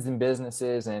brands and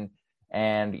businesses and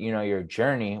you know your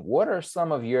journey, what are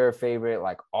some of your favorite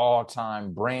like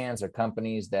all-time brands or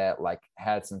companies that like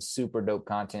had some super dope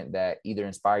content that either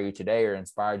inspire you today or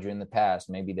inspired you in the past?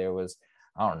 Maybe there was,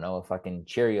 I don't know, a fucking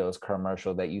Cheerios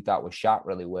commercial that you thought was shot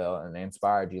really well and they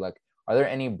inspired you. Like, are there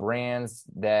any brands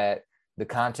that the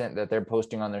content that they're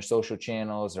posting on their social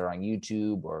channels or on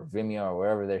YouTube or Vimeo or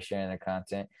wherever they're sharing their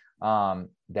content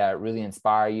that really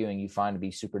inspire you and you find to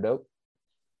be super dope?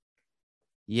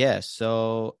 Yeah.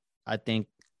 So I think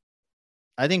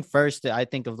first I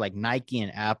think of like Nike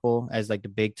and Apple as like the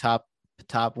big top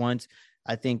ones.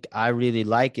 I think I really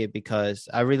like it because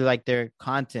I really like their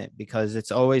content because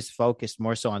it's always focused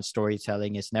more so on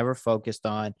storytelling. It's never focused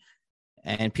on,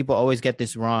 and people always get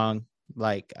this wrong.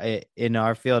 Like in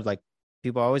our field, like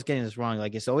people are always getting this wrong.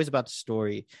 Like it's always about the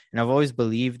story, and I've always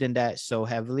believed in that so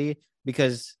heavily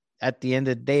because at the end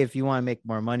of the day, if you want to make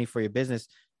more money for your business,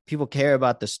 people care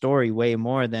about the story way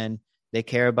more than they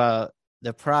care about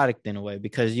the product in a way,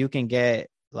 because you can get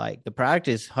like the product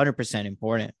is 100%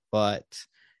 important, but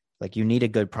like you need a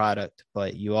good product,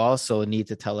 but you also need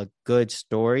to tell a good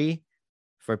story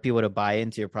for people to buy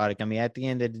into your product. I mean, at the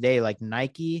end of the day, like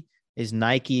Nike is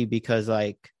Nike because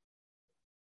of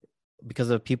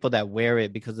people that wear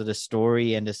it, because of the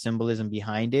story and the symbolism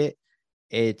behind it.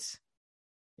 It's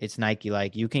it's Nike.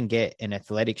 Like you can get an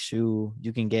athletic shoe,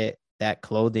 you can get that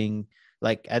clothing,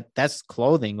 like that's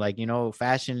clothing, like you know,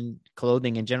 fashion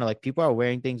clothing in general. Like people are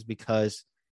wearing things because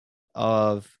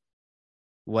of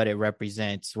what it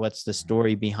represents, what's the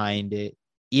story behind it.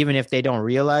 Even if they don't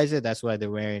realize it, that's why they're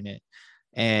wearing it.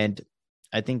 And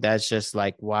I think that's just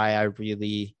like why I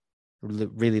really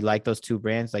like those two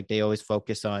brands. Like they always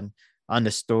focus on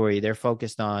the story. They're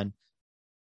focused on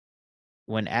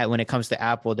when it comes to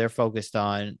Apple, they're focused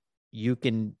on you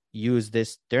can use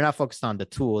this. They're not focused on the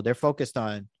tool. They're focused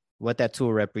on what that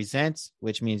tool represents,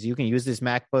 which means you can use this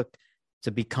MacBook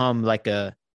to become like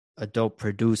a dope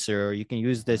producer, or you can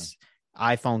use Mm-hmm. this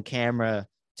iPhone camera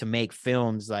to make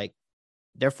films. Like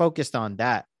they're focused on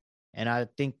that. And I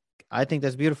think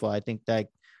that's beautiful. I think that,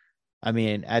 I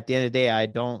mean, at the end of the day, I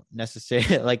don't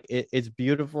necessarily like it's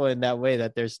beautiful in that way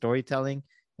that there's storytelling,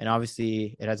 and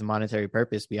obviously it has a monetary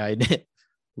purpose behind it,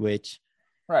 which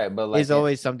Right, but is like it,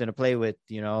 always something to play with,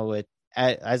 you know, with,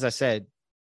 as I said,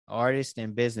 artists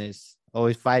and business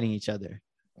always fighting each other,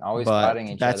 always but fighting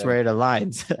each that's other. where it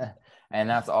aligns. And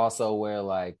that's also where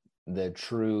like the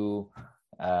true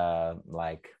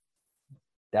like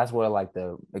that's where like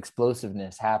the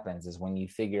explosiveness happens is when you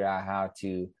figure out how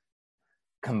to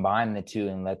combine the two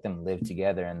and let them live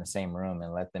together in the same room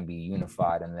and let them be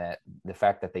unified, and that the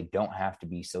fact that they don't have to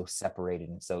be so separated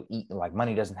and so like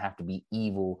money doesn't have to be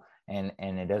evil, and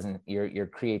it doesn't, your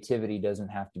creativity doesn't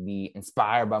have to be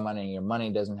inspired by money, and your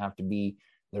money doesn't have to be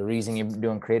the reason you're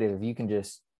doing creative. If you can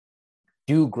just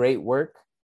do great work,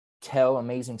 tell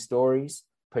amazing stories,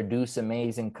 produce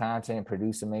amazing content,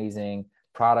 produce amazing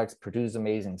products, produce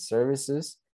amazing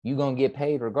services, you're going to get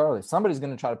paid regardless. Somebody's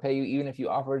going to try to pay you even if you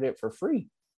offered it for free.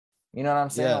 You know what I'm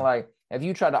saying? Yeah. Like if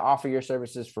you try to offer your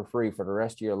services for free for the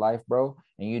rest of your life, bro,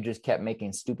 and you just kept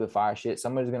making stupid fire shit,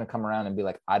 somebody's going to come around and be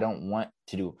like, I don't want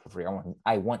to do it for free.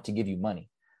 I want to give you money.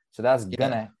 So that's Yeah. I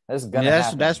mean, gonna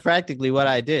that's happen. practically what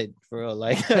I did for real.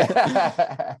 Like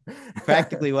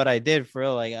practically what I did for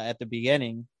real, like at the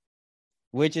beginning.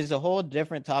 which is a whole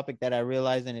different topic that I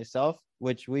realized in itself,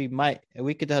 which we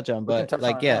could touch on, We can but touch on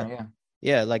like, it now. Yeah.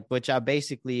 yeah, like, which I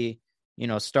basically,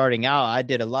 starting out, I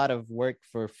did a lot of work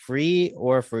for free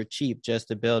or for cheap just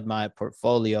to build my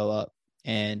portfolio up.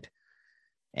 And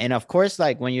of course,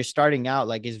 like when you're starting out,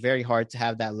 like it's very hard to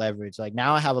have that leverage. Like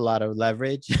now I have a lot of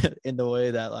leverage in the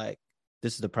way that like,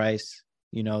 this is the price,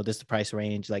 this is the price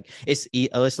range. Like it's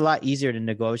a lot easier to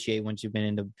negotiate once you've been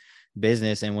in the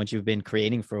business and once you've been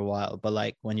creating for a while. But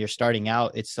like when you're starting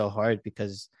out, it's so hard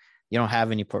because you don't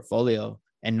have any portfolio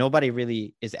and nobody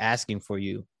really is asking for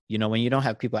you. When you don't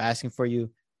have people asking for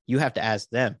you, you have to ask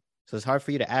them. So it's hard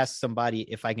for you to ask somebody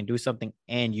if I can do something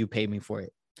and you pay me for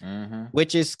it,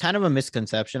 which is kind of a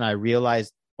misconception I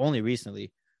realized only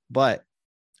recently. But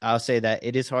I'll say that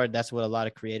it is hard. That's what a lot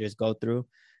of creators go through.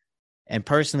 And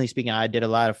personally speaking, I did a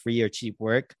lot of free or cheap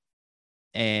work,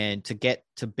 and to get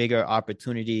to bigger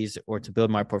opportunities or to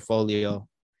build my portfolio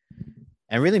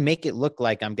and really make it look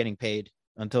like I'm getting paid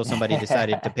until somebody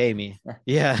decided to pay me.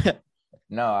 Yeah.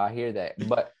 No, I hear that.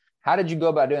 But how did you go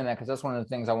about doing that? Because that's one of the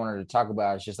things I wanted to talk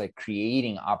about, is just like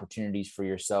creating opportunities for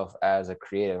yourself as a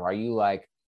creative. Are you like,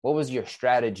 what was your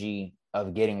strategy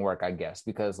of getting work, I guess?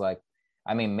 Because like,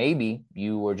 I mean, maybe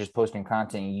you were just posting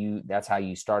content. That's how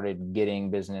you started getting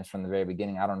business from the very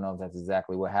beginning. I don't know if that's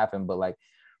exactly what happened, but like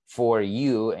for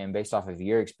you and based off of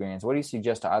your experience, what do you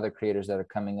suggest to other creators that are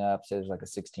coming up? Say there's like a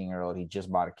 16-year-old, he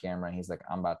just bought a camera and he's like,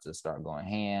 I'm about to start going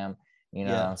ham. You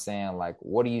know what I'm saying? Like,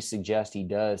 what do you suggest he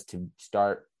does to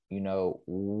start,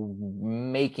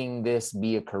 making this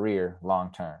be a career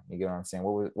long term? You get what I'm saying?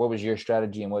 What was your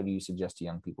strategy, and what do you suggest to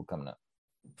young people coming up?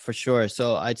 For sure.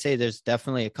 So I'd say there's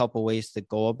definitely a couple ways to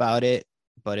go about it,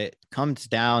 but it comes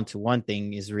down to one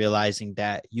thing, is realizing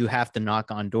that you have to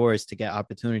knock on doors to get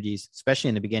opportunities, especially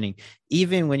in the beginning.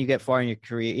 Even when you get far in your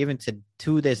career, even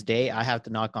to this day, I have to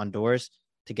knock on doors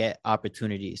to get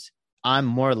opportunities. I'm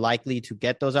more likely to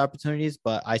get those opportunities,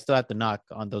 but I still have to knock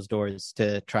on those doors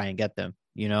to try and get them.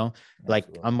 Like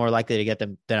I'm more likely to get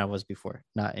them than I was before,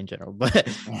 not in general, but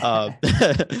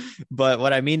but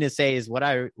what I mean to say is what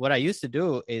I used to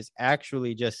do is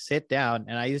actually just sit down,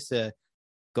 and I used to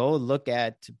go look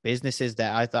at businesses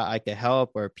that I thought I could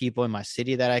help, or people in my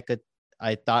city that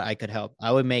I thought I could help.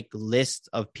 I would make lists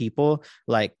of people,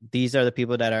 like these are the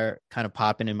people that are kind of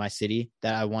popping in my city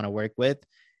that I want to work with.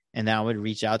 And then I would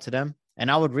reach out to them, and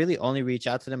I would really only reach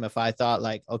out to them if I thought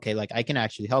like, okay, like I can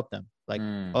actually help them. Like,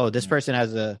 oh, this person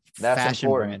has a fashion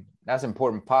brand. That's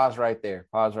important. Pause right there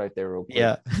real quick.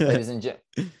 Yeah. Ladies and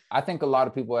gentlemen, I think a lot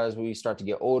of people, as we start to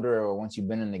get older, or once you've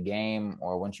been in the game,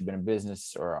 or once you've been in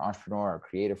business or entrepreneur or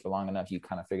creative for long enough, you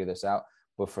kind of figure this out.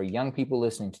 But for young people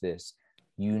listening to this,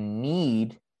 you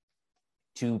need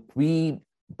to be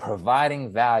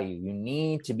providing value. You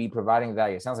need to be providing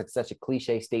value. It sounds like such a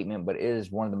cliche statement, but it is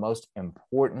one of the most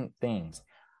important things.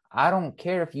 I don't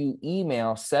care if you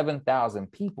email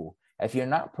 7,000 people. If you're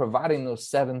not providing those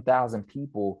 7,000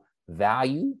 people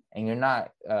value, and you're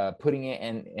not putting it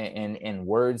in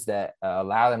words that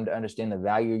allow them to understand the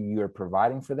value you're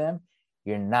providing for them,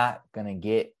 you're not going to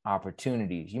get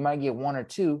opportunities. You might get one or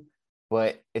two,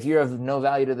 but if you're of no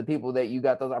value to the people that you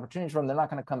got those opportunities from, they're not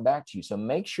going to come back to you. So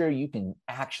make sure you can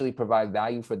actually provide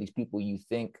value for these people you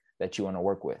think that you want to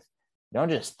work with. Don't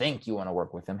just think you want to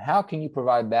work with them. How can you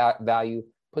provide value?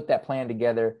 Put that plan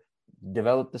together,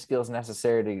 develop the skills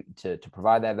necessary to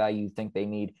provide that value you think they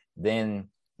need, then,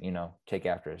 take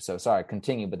after it. So sorry,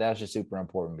 continue, but that's just super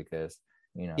important because,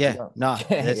 Yeah, no,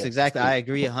 that's exactly. I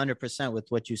agree 100% with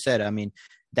what you said. I mean,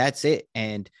 that's it.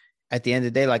 And at the end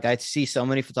of the day, like I see so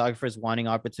many photographers wanting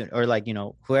opportunity, or like,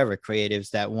 whoever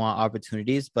creatives that want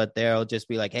opportunities, but they'll just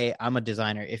be like, hey, I'm a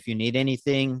designer. If you need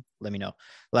anything, let me know.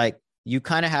 Like you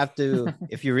kind of have to,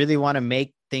 if you really want to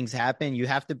make things happen, you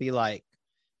have to be like,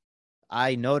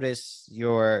 I notice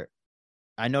you're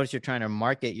trying to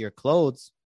market your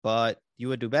clothes, but you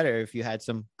would do better if you had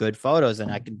some good photos,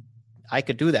 and I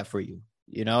could do that for you,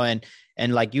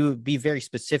 and like you would be very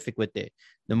specific with it.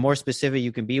 The more specific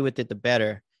you can be with it, the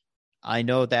better. I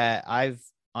know that I've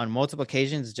on multiple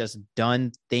occasions just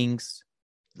done things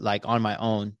like on my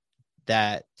own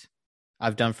that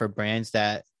I've done for brands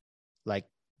that like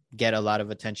get a lot of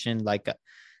attention. Like,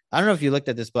 I don't know if you looked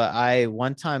at this, but I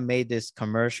one time made this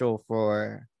commercial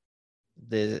for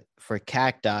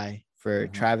cacti, for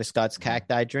Travis Scott's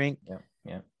cacti drink.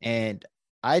 Yeah. And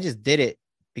I just did it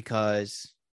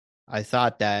because I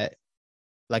thought that,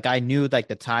 like, I knew like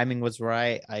the timing was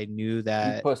right. I knew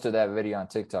that you posted that video on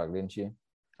TikTok, didn't you?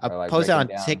 I posted on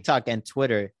TikTok and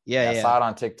Twitter. Yeah. I saw it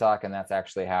on TikTok, and that's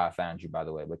actually how I found you, by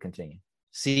the way. But continue.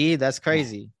 See, that's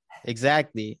crazy.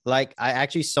 Exactly. Like, I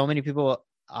actually, so many people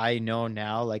I know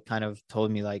now, like, kind of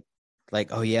told me like like,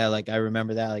 oh yeah, like I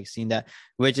remember that, like seeing that,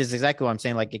 which is exactly what I'm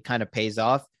saying. Like it kind of pays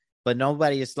off, but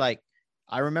nobody is like,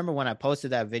 I remember when I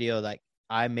posted that video, like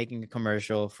I'm making a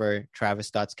commercial for Travis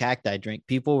Scott's cacti drink.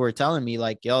 People were telling me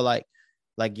like, yo, like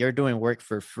you're doing work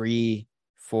for free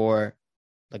for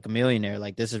like a millionaire.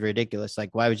 Like this is ridiculous.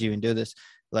 Like, why would you even do this?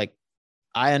 Like,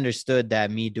 I understood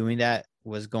that me doing that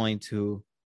was going to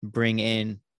bring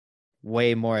in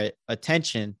way more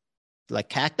attention. Like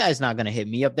cacti is not going to hit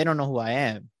me up. They don't know who I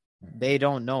am. They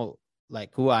don't know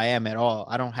like who I am at all.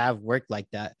 I don't have work like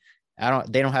that.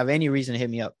 They don't have any reason to hit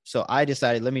me up. So I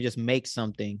decided, let me just make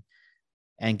something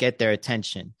and get their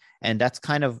attention. And that's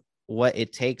kind of what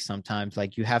it takes sometimes.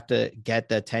 Like you have to get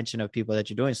the attention of people that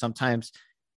you're doing. Sometimes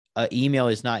an email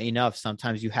is not enough.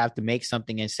 Sometimes you have to make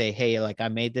something and say, hey, like I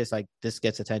made this, like this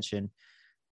gets attention.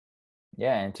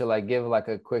 Yeah, and to like give like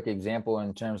a quick example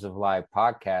in terms of like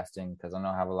podcasting, because I know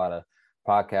I have a lot of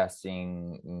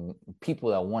podcasting people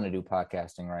that want to do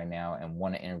podcasting right now and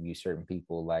want to interview certain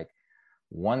people. Like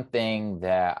one thing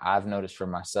that I've noticed for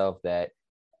myself that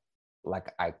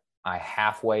like I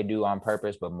halfway do on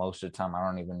purpose, but most of the time I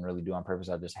don't even really do on purpose.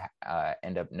 I just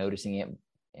end up noticing it.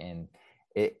 And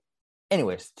it,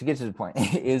 anyways, to get to the point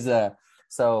is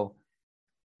so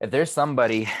if there's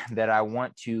somebody that I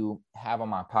want to have on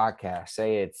my podcast,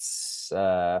 say it's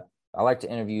I like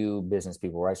to interview business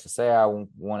people, right? So say I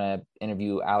want to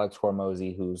interview Alex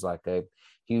Hormozy, who's like a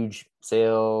huge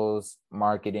sales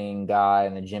marketing guy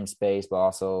in the gym space, but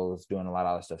also is doing a lot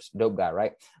of other stuff. Dope guy,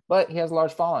 right? But he has a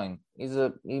large following. He's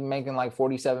making like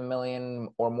 47 million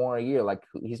or more a year. Like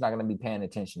he's not going to be paying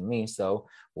attention to me. So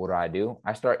what do?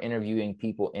 I start interviewing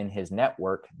people in his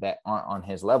network that aren't on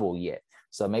his level yet.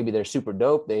 So maybe they're super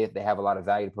dope. They have a lot of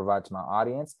value to provide to my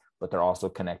audience, but they're also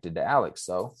connected to Alex.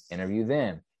 So interview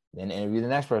them, then interview the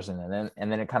next person.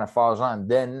 And then it kind of falls on.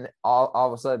 Then all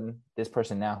of a sudden, this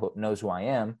person now knows who I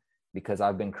am because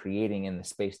I've been creating in the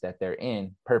space that they're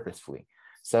in purposefully.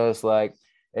 So it's like,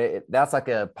 that's like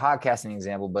a podcasting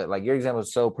example, but like your example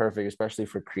is so perfect, especially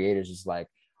for creators. It's like,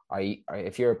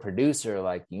 if you're a producer,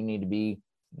 like you need to be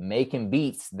making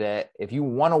beats that if you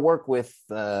want to work with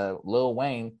Lil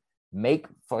Wayne, make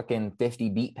fucking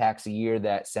 50 beat packs a year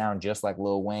that sound just like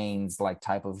Lil Wayne's like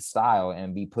type of style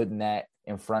and be putting that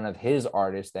in front of his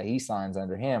artists that he signs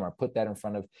under him, or put that in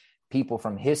front of people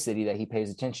from his city that he pays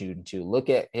attention to. Look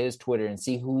at his Twitter and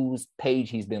see whose page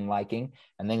he's been liking,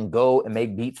 and then go and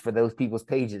make beats for those people's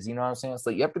pages. You know what I'm saying? So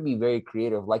you have to be very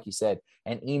creative. Like you said,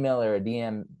 an email or a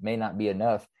DM may not be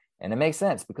enough. And it makes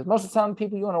sense because most of the time the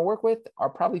people you want to work with are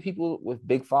probably people with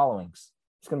big followings.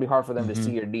 It's going to be hard for them to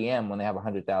see your DM when they have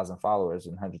 100,000 followers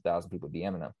and 100,000 people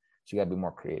DMing them. So you got to be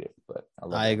more creative. But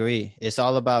I agree. It's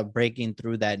all about breaking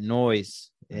through that noise.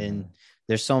 And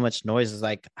there's so much noise. It's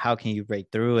like, how can you break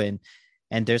through?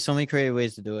 And there's so many creative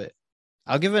ways to do it.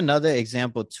 I'll give another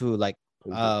example too. Like,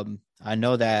 I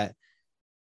know that.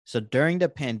 So during the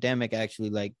pandemic, actually,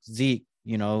 like Zeke,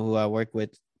 you know, who I work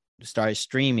with, started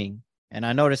streaming. And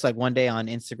I noticed like one day on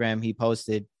Instagram, he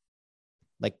posted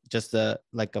like just a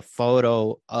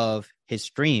photo of his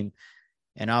stream.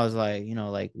 And I was like, you know,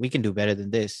 like we can do better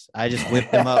than this. I just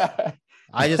whipped him up.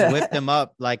 I just whipped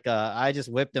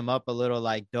him up a little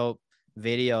like dope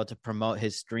video to promote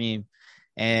his stream.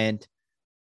 And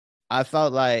I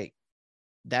felt like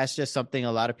that's just something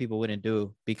a lot of people wouldn't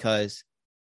do because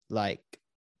like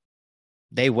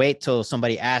they wait till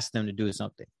somebody asks them to do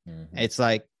something. It's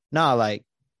like, no, like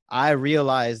I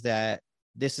realized that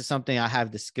this is something I have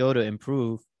the skill to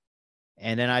improve.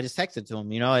 And then I just texted to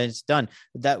him, you know, and it's done.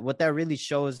 What that really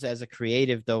shows as a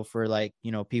creative though, for like,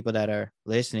 you know, people that are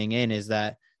listening in, is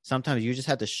that sometimes you just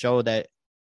have to show that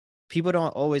people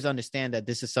don't always understand that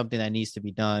this is something that needs to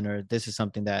be done, or this is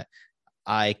something that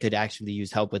I could actually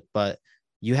use help with. But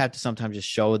you have to sometimes just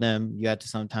show them. You have to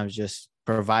sometimes just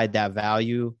provide that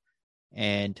value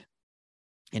and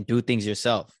do things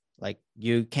yourself. Like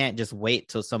you can't just wait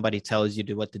till somebody tells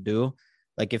you what to do.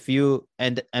 Like if you,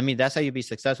 and I mean, that's how you be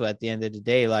successful at the end of the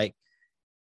day. Like,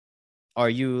 are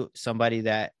you somebody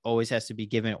that always has to be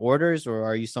given orders, or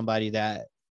are you somebody that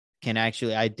can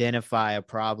actually identify a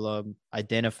problem,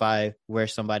 identify where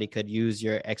somebody could use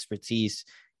your expertise,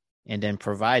 and then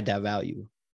provide that value?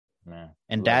 Man,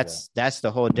 and that's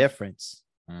the whole difference.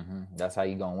 That's how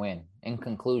you gonna win. In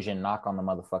conclusion, knock on the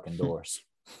motherfucking doors.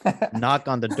 Knock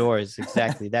on the doors.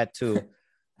 Exactly. That too.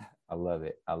 I love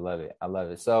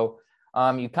it. So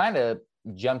you kind of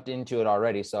jumped into it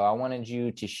already. So I wanted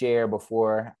you to share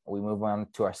before we move on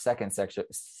to our second section,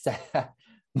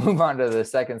 move on to the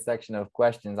second section of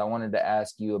questions. I wanted to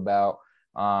ask you about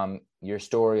your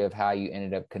story of how you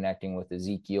ended up connecting with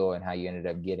Ezekiel and how you ended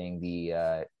up getting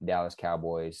the Dallas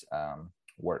Cowboys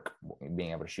work,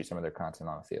 being able to shoot some of their content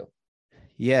on the field?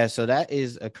 Yeah, so that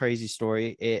is a crazy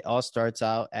story. It all starts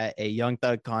out at a Young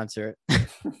Thug concert.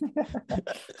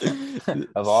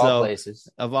 Of all So, places.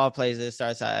 of all places, it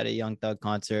starts out at a Young Thug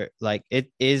concert. Like,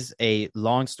 it is a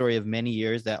long story of many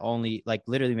years that only, like,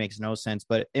 literally makes no sense,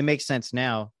 but it makes sense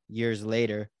now, years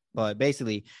later. But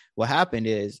basically, what happened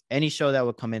is any show that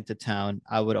would come into town,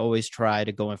 I would always try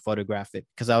to go and photograph it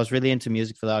because I was really into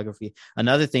music photography.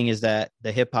 Another thing is that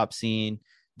the hip hop scene,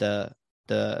 the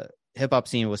hip hop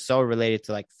scene was so related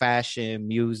to like fashion,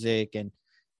 music,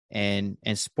 and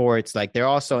sports. Like they're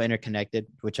all so interconnected,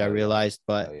 which I realized.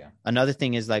 But another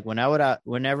thing is like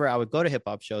whenever I would go to hip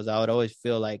hop shows, I would always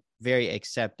feel like very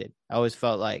accepted. I always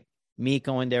felt like me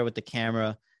going there with the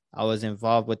camera, I was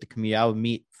involved with the community. I would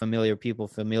meet familiar people,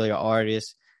 familiar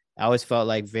artists. I always felt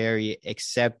like very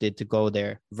accepted to go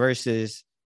there versus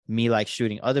me like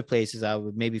shooting other places. I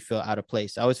would maybe feel out of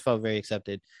place. I always felt very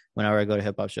accepted whenever I go to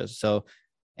hip hop shows. So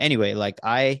anyway, like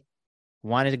I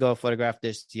wanted to go photograph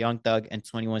this Young Thug and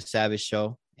 21 Savage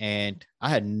show, and I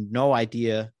had no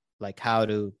idea like how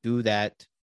to do that.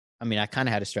 I mean, I kind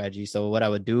of had a strategy. So what I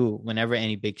would do whenever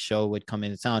any big show would come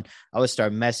into town, I would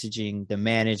start messaging the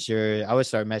manager. I would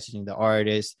start messaging the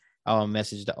artist. I would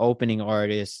message the opening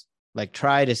artist, like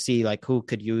try to see like who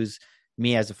could use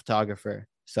me as a photographer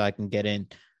so I can get in.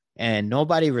 And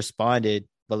nobody responded.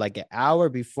 But like an hour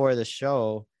before the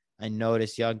show, I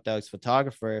noticed Young Thug's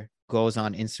photographer goes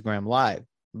on Instagram Live,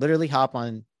 literally hop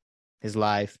on his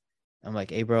live. I'm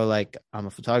like, hey, bro, like I'm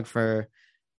a photographer.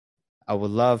 I would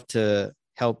love to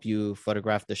help you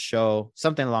photograph the show,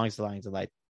 something along the lines of like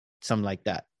something like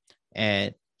that.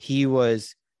 And he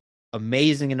was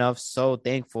amazing enough, so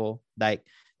thankful. Like,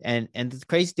 and the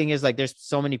crazy thing is like there's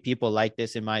so many people like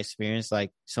this in my experience,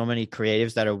 like so many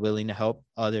creatives that are willing to help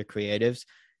other creatives.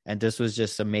 And this was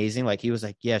just amazing. Like he was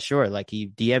like, yeah, sure. Like he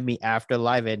DM'd me after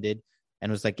live ended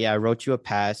and was like, yeah, I wrote you a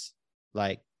pass.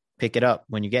 Like pick it up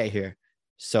when you get here.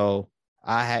 So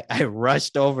I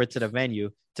rushed over to the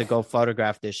venue to go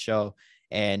photograph this show,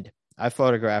 and I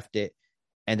photographed it,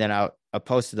 and then I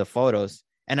posted the photos.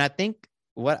 And I think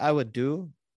what I would do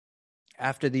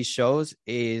after these shows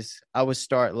is I would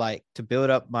start like to build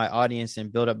up my audience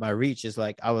and build up my reach is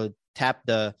like I would tap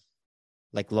the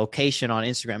like location on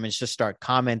Instagram and just start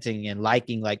commenting and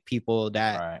liking like people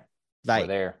that like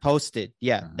there posted,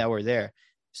 that were there.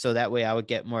 So that way I would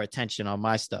get more attention on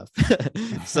my stuff.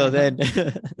 so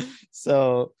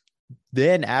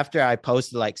then after I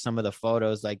posted like some of the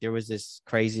photos, like there was this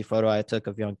crazy photo I took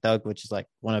of Young Thug, which is like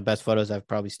one of the best photos I've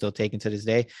probably still taken to this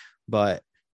day. But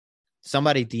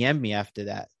somebody DM'd me after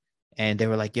that and they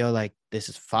were like, yo, like this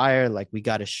is fire. Like we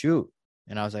got to shoot.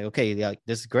 And I was like, okay, like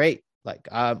this is great. Like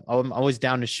I'm always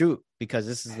down to shoot because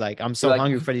this is like I'm so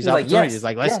hungry for these opportunities.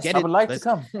 Like let's get it. I would like to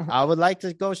come. I would like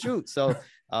to go shoot. So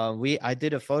I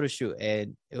did a photo shoot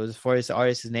and it was for this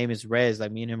artist. His name is Rez.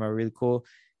 Like me and him are really cool.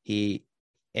 He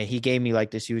gave me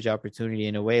like this huge opportunity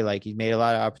in a way. Like he made a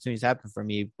lot of opportunities happen for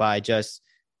me by just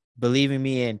believing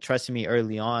me and trusting me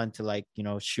early on to like, you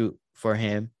know, shoot for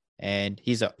him. And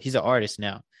he's an artist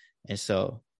now. And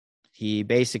so he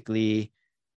basically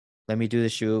let me do the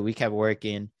shoot. We kept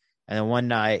working. And then one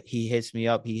night he hits me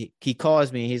up. He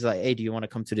calls me. He's like, hey, do you want to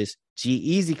come to this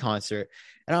G-Eazy concert?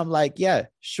 And I'm like, yeah,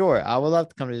 sure. I would love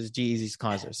to come to this G-Eazy's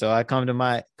concert. So I come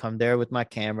there with my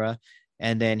camera.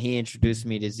 And then he introduced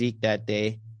me to Zeke that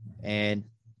day. And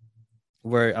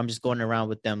I'm just going around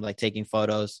with them, like taking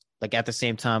photos. Like at the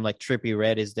same time, like Trippie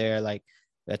Redd is there. Like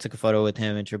I took a photo with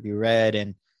him and Trippie Redd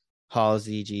and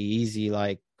Halsey, G-Eazy,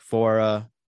 like Fora.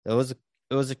 It was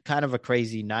a kind of a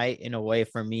crazy night in a way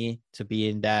for me to be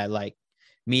in that, like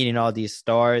meeting all these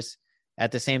stars.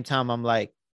 At the same time, I'm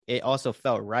like, it also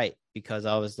felt right because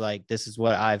I was like, this is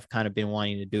what I've kind of been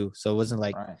wanting to do. So it wasn't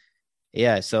like,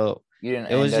 yeah. So you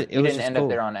didn't end up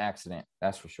there on accident.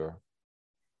 That's for sure.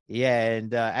 Yeah.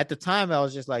 And at the time I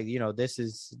was just like, you know, this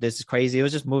is crazy. It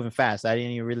was just moving fast. I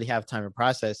didn't even really have time to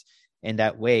process in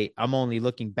that way. I'm only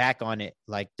looking back on it.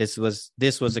 Like this was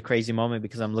a crazy moment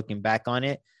because I'm looking back on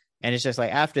it. And it's just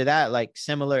like after that, like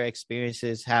similar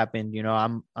experiences happened. You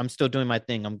know, I'm still doing my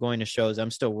thing. I'm going to shows.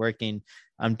 I'm still working.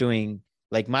 I'm doing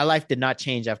like my life did not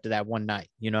change after that one night.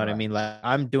 You know what I mean? Like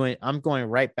I'm going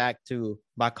right back to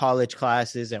my college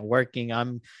classes and working.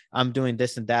 I'm doing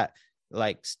this and that,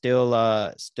 like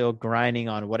still grinding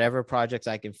on whatever projects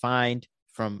I can find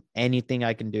from anything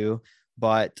I can do.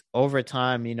 But over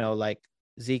time, you know, like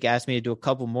Zeke asked me to do a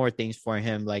couple more things for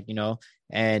him, like, you know,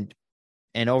 and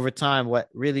over time, what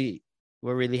really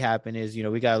happened is, you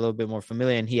know, we got a little bit more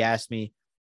familiar and he asked me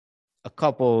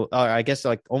I guess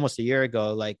like almost a year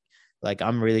ago, like, like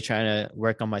I'm really trying to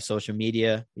work on my social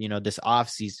media, this off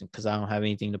season, because I don't have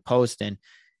anything to post. And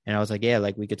I was like, yeah,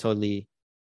 like we could totally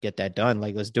get that done.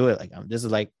 Like, let's do it. Like, this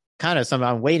is like kind of something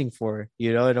I'm waiting for,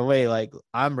 in a way, like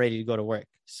I'm ready to go to work.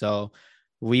 So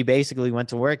we basically went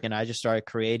to work, and I just started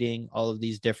creating all of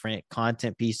these different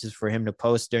content pieces for him to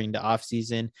post during the off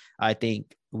season. I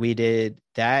think we did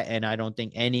that, and I don't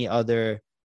think any other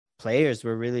players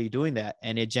were really doing that.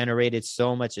 And it generated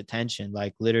so much attention.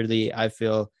 Like literally, I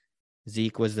feel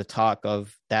Zeke was the talk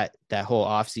of that whole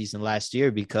off season last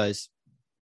year, because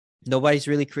nobody's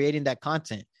really creating that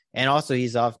content. And also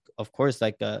he's of course,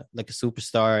 like a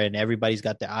superstar, and everybody's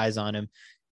got their eyes on him.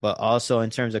 But also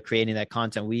in terms of creating that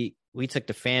content, we took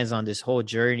the fans on this whole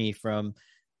journey from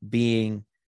being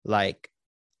like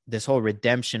this whole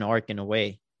redemption arc in a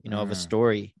way, of a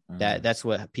story. That's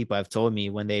what people have told me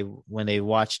when they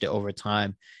watched it over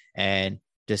time, and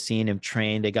just seeing him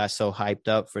train, they got so hyped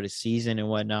up for the season and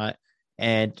whatnot.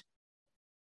 And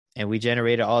we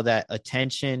generated all that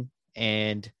attention.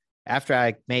 And after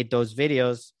I made those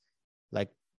videos, like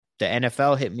the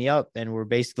NFL hit me up and were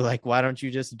basically like, why don't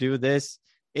you just do this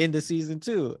in the season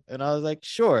 2? And I was like,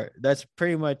 sure. That's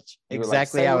pretty much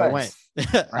exactly how it went.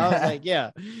 I was like,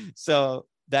 yeah. So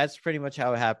that's pretty much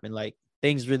how it happened. Like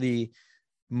things really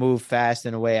moved fast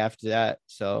in a way after that.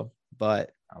 So,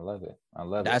 but I love it.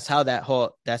 That's how that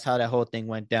whole thing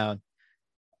went down.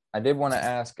 I did want to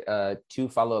ask 2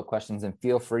 follow-up questions, and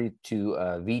feel free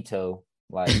to veto,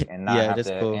 like, and not have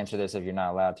to answer this if you're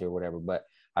not allowed to or whatever. But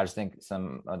I just think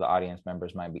some of the audience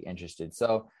members might be interested.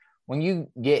 So when you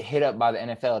get hit up by the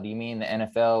NFL, do you mean the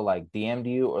NFL like DM'd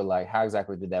you, or like how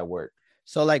exactly did that work?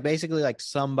 So like basically like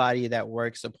somebody that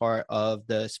works a part of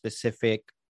the specific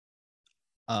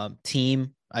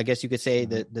team, I guess you could say,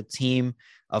 the team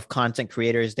of content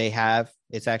creators they have.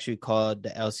 It's actually called the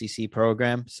LCC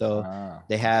program. So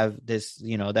they have this,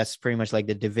 that's pretty much like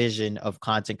the division of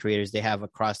content creators they have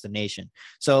across the nation.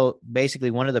 So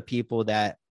basically one of the people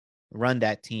that run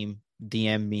that team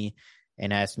DM'd me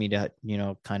and asked me to,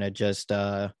 kind of just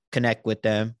connect with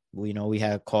them. We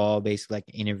had a call, basically like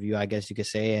an interview, I guess you could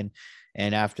say.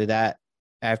 And after that,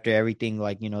 after everything,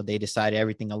 like, they decided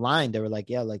everything aligned, they were like,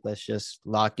 yeah, like, let's just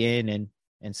lock in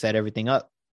and set everything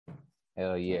up.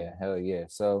 Hell yeah.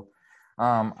 So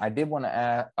I did want to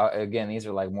ask again, these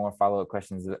are like more follow-up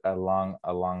questions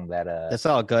along that that's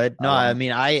all good. No, I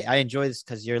mean, I enjoy this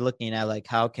because you're looking at like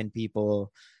how can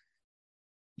people,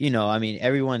 I mean,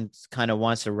 everyone kind of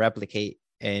wants to replicate,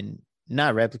 and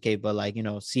not replicate, but like,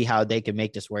 see how they can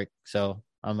make this work. So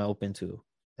I'm open to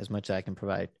as much as I can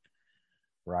provide.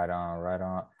 Right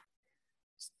on.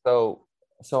 So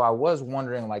I was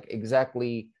wondering, like,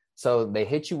 exactly, so they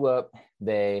hit you up,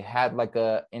 they had like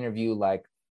a interview, like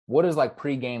what does like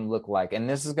pregame look like? And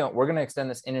we're gonna extend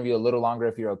this interview a little longer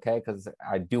if you're okay, because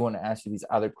I do want to ask you these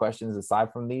other questions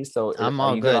aside from these. So I'm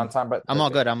all good on time? But I'm all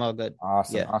good.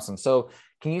 Awesome. So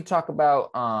can you talk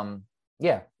about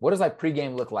what does like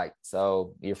pregame look like?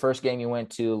 So your first game you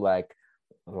went to, like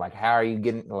how are you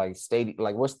getting, like, stadium,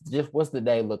 like what's the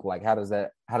day look like? How does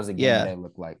a game day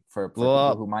look like for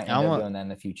people who might end up doing that in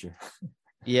the future?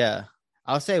 Yeah,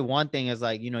 I'll say one thing is,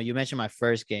 like, you mentioned my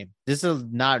first game. This is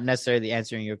not necessarily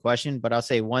answering your question, but I'll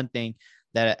say one thing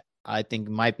that I think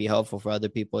might be helpful for other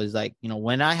people is, like,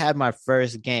 when I had my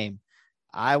first game,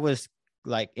 I was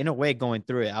like, in a way, going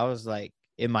through it. I was like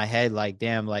in my head, like,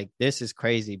 damn, like this is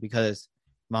crazy, because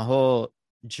my whole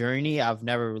journey, I've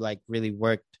never like really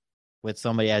worked with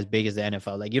somebody as big as the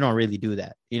NFL. Like, you don't really do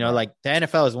that, right. Like the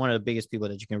NFL is one of the biggest people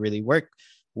that you can really work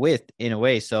with in a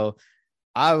way. So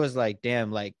I was like,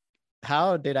 damn, like,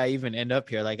 how did I even end up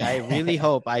here? Like, I really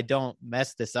hope I don't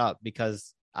mess this up,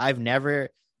 because I've never,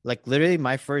 like, literally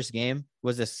my first game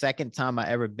was the second time I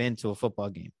ever been to a football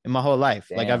game in my whole life.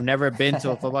 Damn. Like, I've never been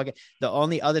to a football game. The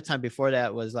only other time before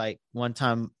that was like one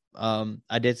time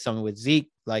I did something with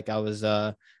Zeke. Like I was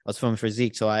filming for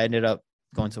Zeke. So I ended up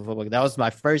going to a football game. That was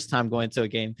my first time going to a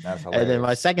game. And then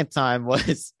my second time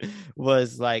was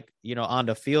like, on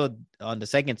the field on the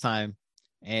second time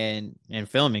and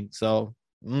filming. So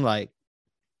I'm like,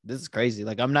 this is crazy.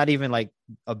 Like, I'm not even like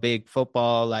a big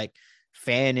football like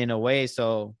fan in a way.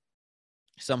 So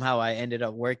somehow I ended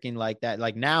up working like that.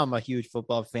 Like now I'm a huge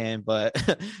football fan, but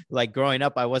like growing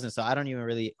up I wasn't. So I don't even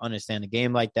really understand the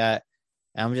game like that.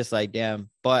 And I'm just like, damn.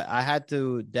 But I had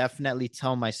to definitely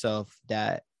tell myself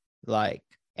that, like,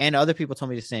 and other people told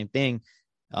me the same thing.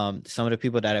 Some of the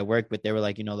people that I worked with, they were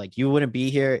like, like, you wouldn't be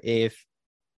here if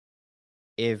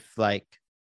you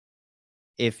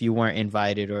weren't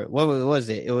invited, or what was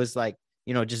it? It was like,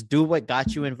 just do what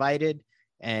got you invited.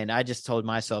 And I just told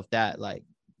myself that, like,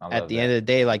 I at love the end that. of the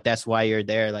day, like that's why you're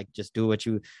there. Like just do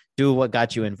what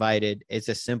got you invited. It's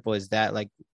as simple as that. Like,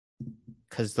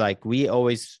 cause like we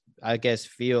always, I guess,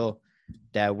 feel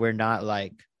that we're not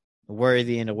like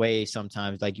worthy in a way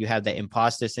sometimes. Like you have the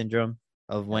imposter syndrome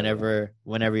of Hell yeah.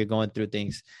 whenever you're going through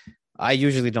things. I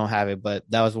usually don't have it, but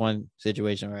that was one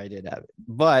situation where I did have it.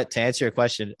 But to answer your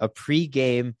question, a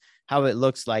pre-game, how it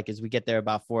looks like is we get there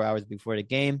about 4 hours before the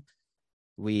game.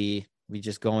 We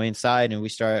just go inside and we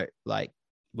start like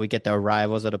we get the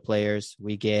arrivals of the players.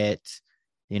 We get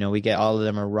all of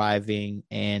them arriving,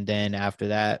 and then after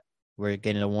that, we're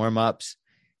getting the warm-ups.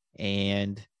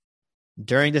 And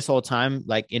during this whole time,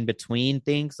 like in between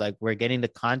things, like we're getting the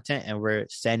content and we're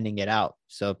sending it out.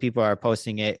 So people are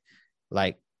posting it,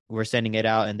 like we're sending it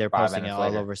out and they're Five posting it minutes all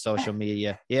later. over social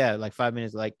media. Yeah, like 5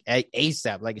 minutes, like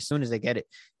ASAP, like as soon as they get it.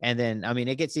 And then, I mean,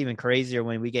 it gets even crazier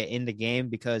when we get in the game,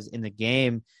 because in the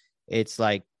game, it's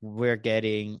like we're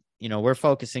getting, we're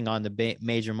focusing on the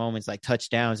major moments like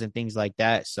touchdowns and things like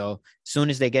that. So as soon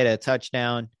as they get a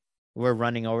touchdown, we're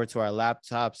running over to our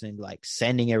laptops and like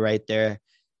sending it right there.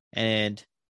 And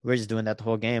we're just doing that the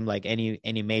whole game, like any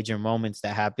major moments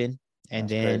that happen. And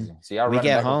That's then crazy. So y'all we running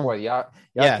get back and home. forth. Y'all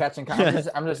Yeah. catching.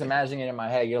 I'm just imagining it in my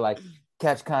head. You're like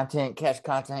catch content, catch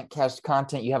content, catch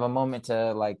content. You have a moment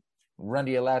to like run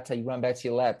to your laptop. You run back to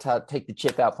your laptop, take the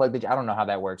chip out, plug the. I don't know how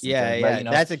that works in Yeah, things, but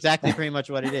yeah. That's exactly pretty much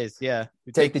what it is. Yeah.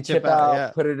 We take take the the chip chip out. out, Yeah.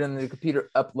 put it in the computer,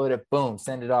 upload it, boom,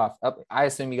 send it off. I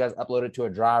assume you guys upload it to a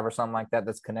drive or something like that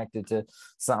that's connected to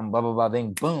something, blah blah blah.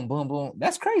 Then boom, boom, boom.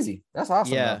 That's crazy. That's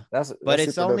awesome though. Yeah. But That's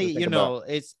it's super dope only, to think about.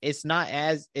 it's not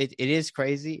as it is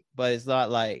crazy, but it's not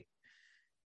like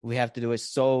we have to do it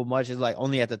so much. It's like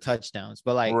only at the touchdowns.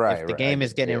 But like Right, if the right. I game get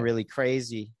is it. getting Yeah. really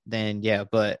crazy, then yeah,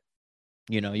 but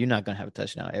you're not gonna have a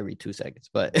touchdown every 2 seconds.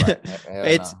 But Right. Hell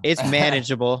it's no. it's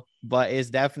manageable, but it's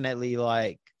definitely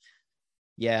like,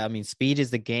 yeah, I mean, speed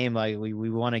is the game. Like we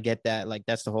want to get that. Like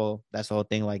that's the whole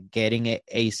thing. Like getting it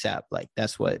ASAP. Like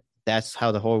that's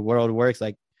how the whole world works.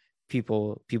 Like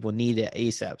people need it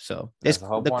ASAP. So That's it's the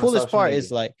whole the point of coolest social part media.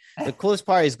 is like the coolest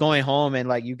part is going home and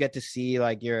like you get to see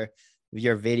like your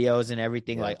videos and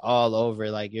everything Yeah. like all over.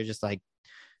 Like you're just like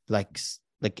like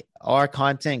our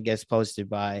content gets posted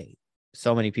by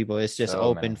so many people. It's just So many.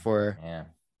 open for Yeah.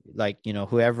 like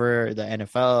whoever the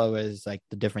NFL was, like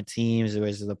the different teams, or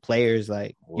the players,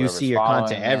 like you see Whoever's your content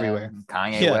following everywhere. them,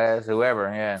 Kanye Yeah, West, whoever.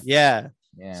 Yeah. yeah.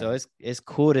 Yeah. So it's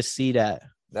cool to see that for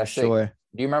That's sick. sure.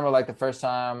 Do you remember like the first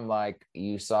time like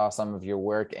you saw some of your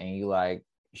work and you like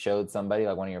showed somebody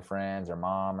like one of your friends or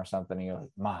mom or something and you're like,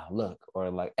 Ma, look, or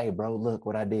like, hey bro, look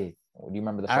what I did. Do you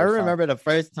remember the I first time? remember the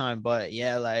first time, but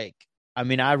yeah, like I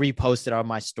mean, I reposted on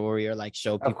my story or like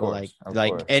show people Of like,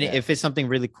 course. and Yeah. if it's something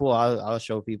really cool, I'll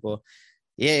show people.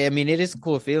 Yeah, I mean, it is a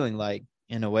cool feeling, like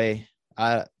in a way.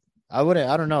 I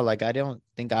don't know, like I don't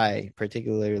think I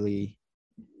particularly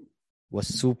was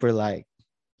super like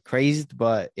crazed,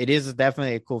 but it is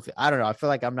definitely a cool. I don't know. I feel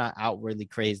like I'm not outwardly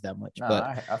crazed that much, No,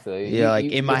 but I feel you. yeah, like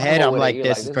in You're my head, humble I'm with it. like, You're this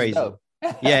like, is this is crazy. dope.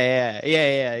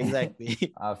 Yeah,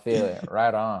 exactly. I feel it.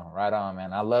 Right on,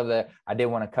 man. I love that. I did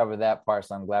want to cover that part,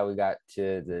 so I'm glad we got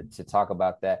to talk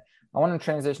about that. I want to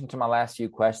transition to my last few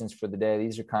questions for the day.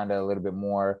 These are kind of a little bit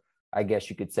more, I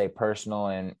guess you could say, personal,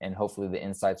 and hopefully the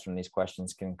insights from these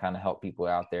questions can kind of help people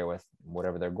out there with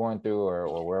whatever they're going through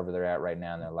or wherever they're at right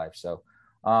now in their life. So,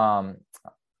 um,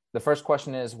 the first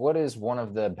question is, what is one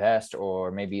of the best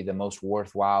or maybe the most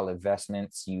worthwhile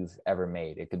investments you've ever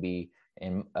made? It could be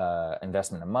in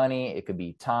investment of money, it could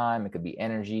be time, it could be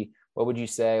energy. What would you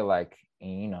say, like,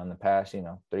 in the past,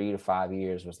 3 to 5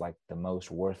 years was like the most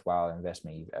worthwhile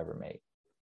investment you've ever made?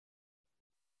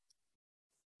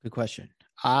 Good question.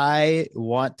 I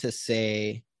want to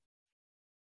say,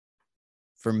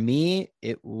 for me,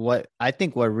 what I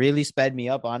think what really sped me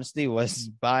up, honestly, was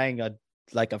buying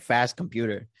a fast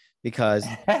computer, because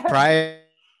prior.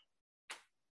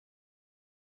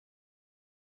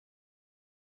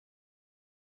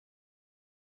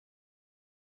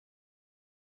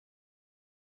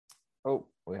 Oh,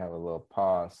 we have a little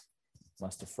pause.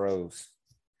 Must have froze.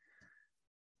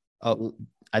 Oh,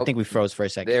 I Oh, think we froze for a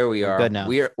second. there we We're are. good now.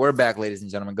 We're back, ladies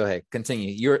and gentlemen. Go ahead. Continue.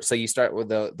 You start with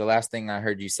the last thing I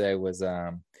heard you say was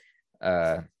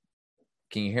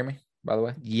can you hear me, by the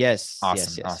way? Yes,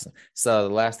 Awesome. yes. Awesome. So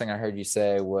the last thing I heard you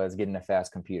say was getting a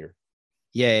fast computer.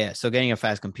 Yeah. So getting a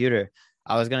fast computer.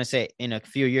 I was gonna say in a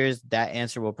few years that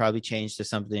answer will probably change to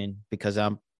something, because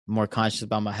I'm more conscious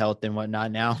about my health and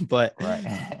whatnot now. But Right.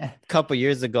 a couple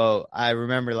years ago, I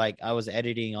remember like I was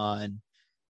editing on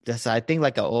this, I think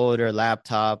like an older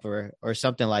laptop or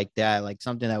something like that, like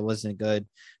something that wasn't good.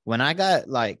 When I got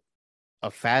like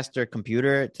a faster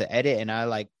computer to edit, and I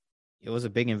like it was a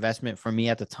big investment for me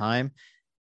at the time.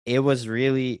 It was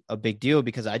really a big deal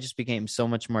because I just became so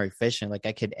much more efficient. Like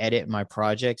I could edit my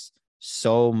projects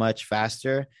so much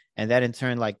faster. And that in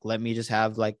turn, like, let me just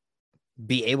have like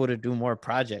be able to do more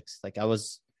projects. Like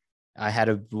I had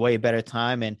a way better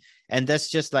time. And that's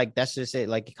just it.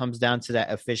 Like it comes down to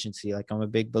that efficiency. Like I'm a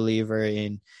big believer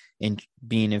in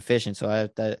being efficient. So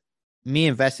me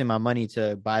investing my money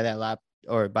to buy that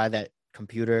or buy that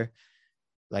computer,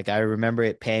 like I remember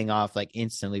it paying off like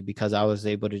instantly because I was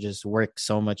able to just work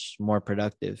so much more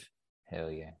productive. Hell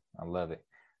yeah. I love it.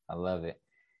 I love it.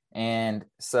 And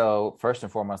so, first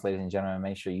and foremost, ladies and gentlemen,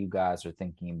 make sure you guys are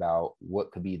thinking about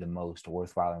what could be the most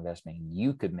worthwhile investment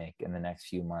you could make in the next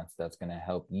few months that's going to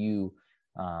help you,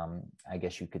 I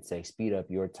guess you could say, speed up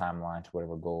your timeline to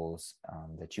whatever goals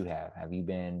that you have. Have you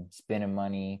been spending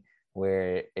money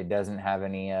where it doesn't have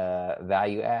any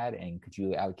value add? And could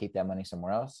you allocate that money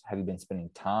somewhere else? Have you been spending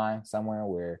time somewhere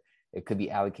where it could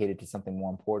be allocated to something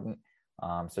more important?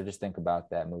 So just think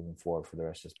about that moving forward for the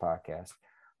rest of this podcast.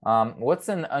 What's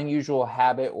an unusual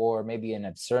habit or maybe an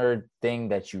absurd thing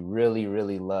that you really,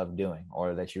 really love doing,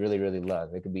 or that you really, really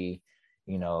love? It could be,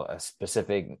 a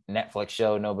specific Netflix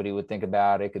show nobody would think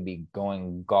about. It could be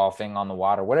going golfing on the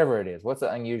water, whatever it is. What's an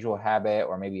unusual habit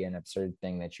or maybe an absurd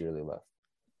thing that you really love?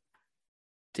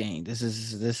 Dang, this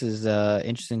is a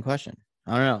interesting question.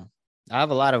 I don't know. I have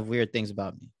a lot of weird things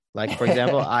about me. Like for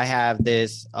example, I have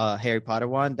this Harry Potter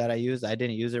one that I use. I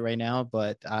didn't use it right now,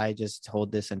 but I just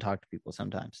hold this and talk to people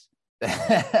sometimes.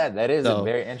 That is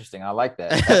very interesting. I like that.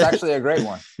 That's actually a great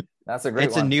one. That's a great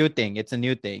It's one. It's a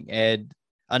new thing. And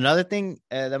another thing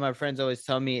that my friends always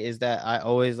tell me is that I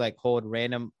always like hold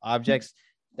random objects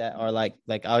that are like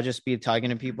I'll just be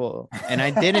talking to people, and I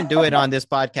didn't do it on this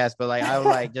podcast, but like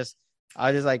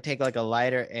I'll just like take like a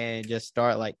lighter and just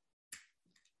start like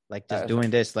just doing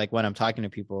this like when I'm talking to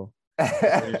people.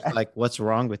 Like, what's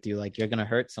wrong with you? Like you're gonna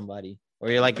hurt somebody,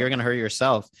 or you're gonna hurt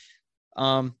yourself.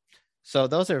 So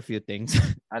those are a few things.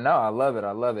 I know. I love it.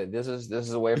 I love it. This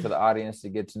is a way for the audience to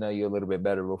get to know you a little bit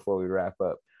better before we wrap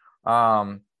up.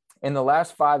 In the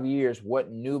last 5 years,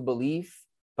 what new belief,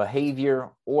 behavior,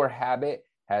 or habit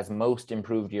has most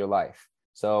improved your life?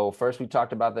 So first we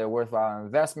talked about the worthwhile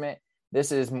investment.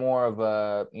 This is more of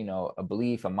a, a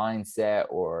belief, a mindset,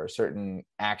 or certain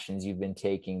actions you've been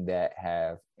taking that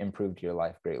have improved your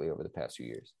life greatly over the past few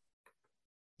years.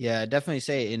 Yeah, I definitely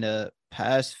say in the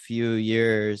past few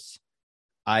years,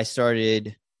 I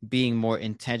started being more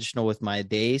intentional with my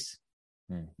days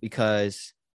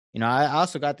because, I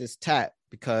also got this tat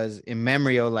because in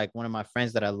memory of like one of my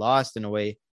friends that I lost in a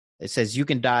way, it says you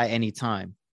can die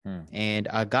anytime. And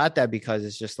I got that because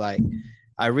it's just like,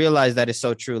 I realized that it's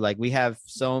so true. Like we have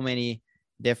so many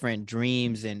different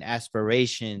dreams and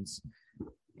aspirations.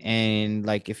 And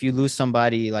like, if you lose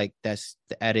somebody like that's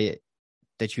at it,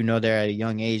 that, they're at a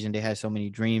young age and they have so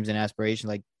many dreams and aspirations,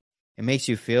 like it makes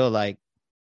you feel like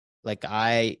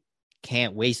I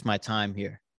can't waste my time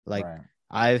here. Like right.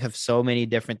 I have so many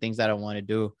different things that I want to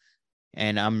do,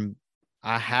 and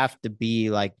I have to be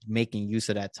like making use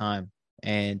of that time.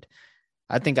 And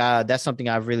I think that's something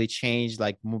I've really changed,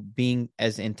 like being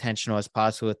as intentional as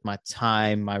possible with my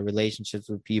time, my relationships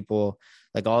with people,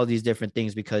 like all these different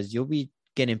things, because you'll be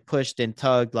getting pushed and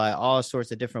tugged like all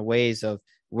sorts of different ways of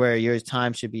where your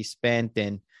time should be spent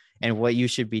and what you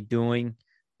should be doing.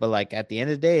 But like at the end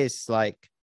of the day, it's like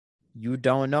you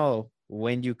don't know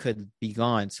when you could be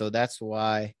gone. So that's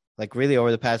why, like really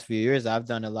over the past few years, I've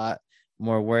done a lot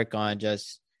more work on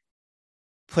just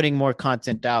putting more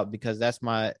content out, because that's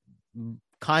my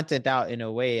content out in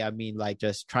a way. I mean, like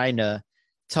just trying to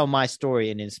tell my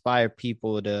story and inspire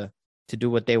people to do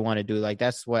what they want to do. Like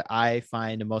that's what I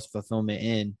find the most fulfillment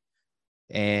in.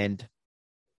 And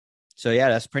so, yeah,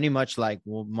 that's pretty much like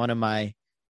one of my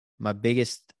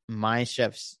biggest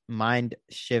mind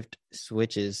shift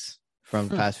switches from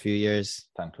the past few years.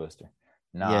 Tongue twister.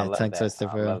 No, yeah, I love tongue that. twister,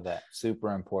 I love that.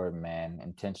 Super important, man.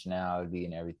 Intentionality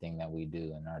in everything that we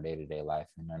do in our day-to-day life,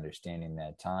 and understanding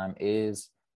that time is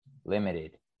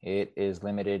limited. It is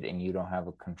limited, and you don't have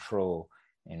a control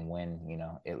in when,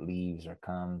 it leaves or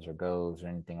comes or goes or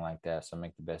anything like that. So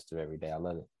make the best of every day. I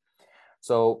love it.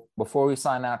 So before we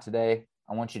sign out today,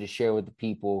 I want you to share with the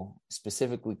people,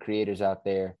 specifically creators out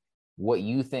there, what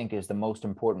you think is the most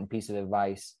important piece of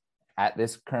advice at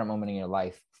this current moment in your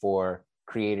life for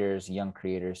creators, young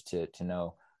creators to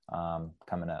know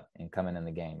coming up and coming in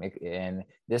the game. And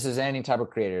this is any type of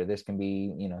creator. This can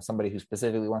be, somebody who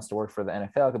specifically wants to work for the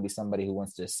NFL. It could be somebody who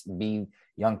wants to be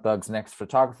Young Thug's next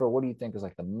photographer. What do you think is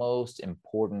like the most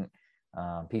important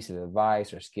piece of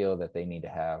advice or skill that they need to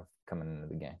have coming into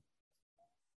the game?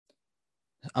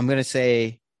 I'm going to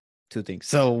say two things.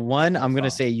 So one, I'm going to Oh,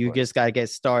 say you what? just got to get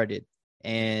started.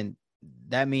 And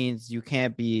that means you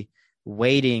can't be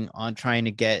waiting on trying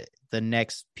to get the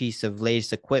next piece of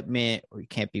latest equipment, or you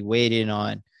can't be waiting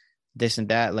on this and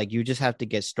that. Like, you just have to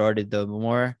get started. The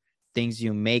more things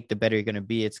you make, the better you're going to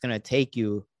be. It's going to take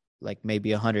you like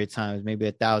maybe 100 times, maybe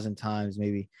 1,000 times,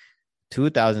 maybe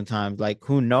 2,000 times. Like,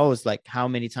 who knows, like how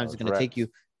many times it's Those going to take you,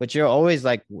 reps. but you're always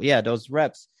like, yeah, those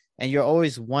reps. And you're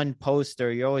always one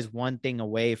poster, you're always one thing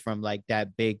away from like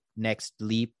that big next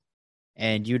leap.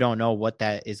 And you don't know what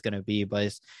that is going to be,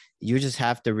 but you just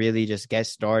have to really just get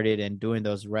started and doing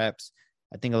those reps.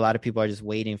 I think a lot of people are just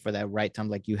waiting for that right time.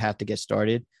 Like, you have to get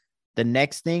started. The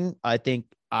next thing I think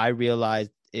I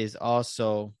realized is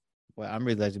also what I'm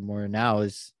realizing more now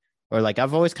is, or like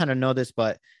I've always kind of know this,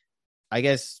 but I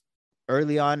guess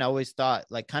early on, I always thought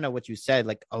like kind of what you said,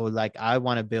 like, oh, like I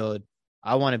want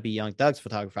to be Young Thug's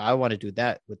photographer. I want to do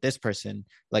that with this person.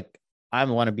 Like, I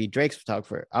want to be Drake's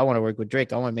photographer. I want to work with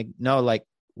Drake. I want to make, no, like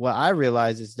what I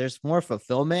realize is there's more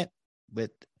fulfillment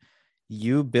with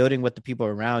you building with the people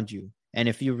around you. And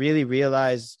if you really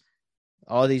realize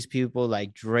all these people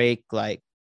like Drake, like,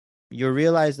 you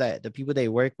realize that the people they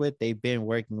work with, they've been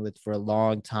working with for a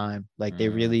long time. Like, they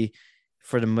Mm, really,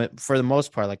 for the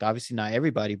most part, like obviously not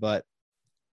everybody, but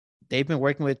they've been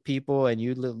working with people. And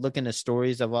you look into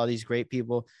stories of all these great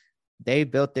people, they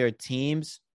built their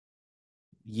teams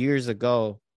years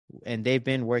ago, and they've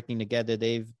been working together.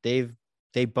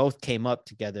 They both came up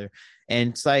together.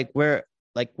 And it's like, we're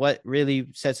like, what really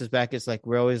sets us back is like,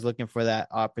 we're always looking for that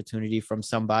opportunity from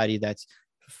somebody that's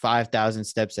 5,000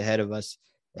 steps ahead of us.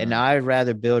 And mm, I'd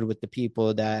rather build with the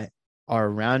people that are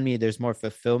around me. There's more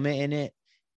fulfillment in it.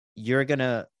 You're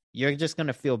just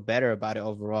gonna feel better about it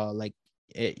overall. Like,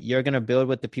 you're gonna build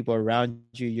with the people around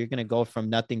you. You're gonna go from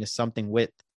nothing to something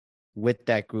with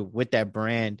that group, with that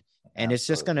brand. And it's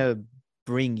just absolutely. gonna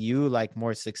bring you like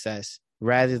more success,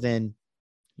 rather than,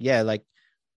 yeah, like,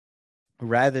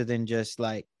 rather than just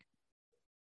like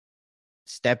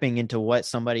stepping into what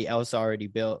somebody else already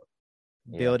built.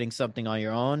 Yeah. Building something on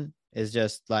your own is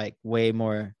just like way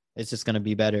more, it's just gonna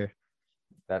be better.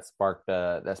 That sparked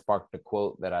a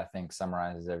quote that I think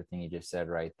summarizes everything you just said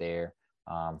right there,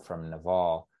 from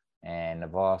Naval. And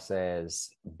Naval says,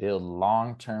 "Build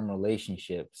long-term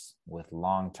relationships with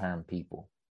long-term people.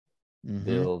 Mm-hmm.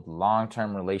 Build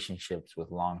long-term relationships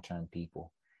with long-term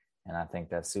people." And I think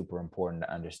that's super important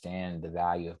to understand the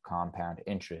value of compound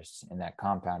interest. And that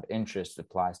compound interest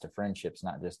applies to friendships,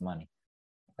 not just money.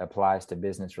 It applies to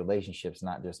business relationships,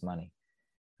 not just money.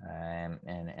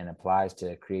 And applies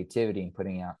to creativity and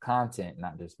putting out content,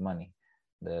 not just money.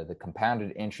 The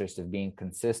compounded interest of being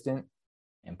consistent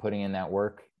and putting in that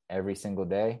work every single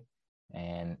day,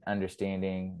 and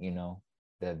understanding,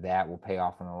 that will pay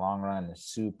off in the long run, is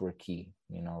super key.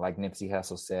 Like Nipsey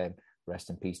Hussle said, rest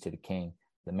in peace to the king.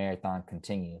 The marathon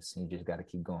continues. You just got to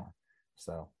keep going.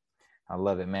 So I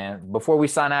love it, man. Before we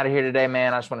sign out of here today,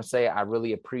 man, I just want to say I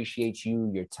really appreciate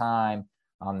your time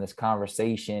on this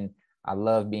conversation. I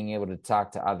love being able to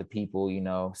talk to other people,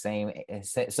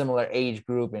 similar age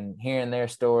group, and hearing their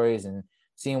stories and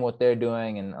seeing what they're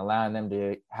doing, and allowing them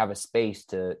to have a space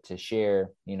to share,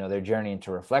 their journey and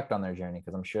to reflect on their journey.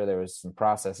 Because I'm sure there was some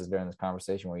processes during this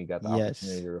conversation where you got the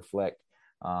opportunity Yes. to reflect.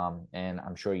 And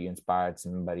I'm sure you inspired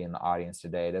somebody in the audience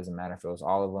today. It doesn't matter if it was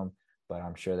all of them, but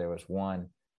I'm sure there was one.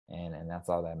 And that's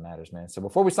all that matters, man. So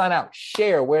before we sign out,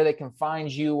 share where they can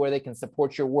find you, where they can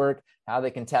support your work, how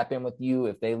they can tap in with you.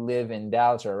 If they live in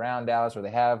Dallas or around Dallas, or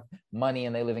they have money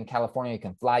and they live in California,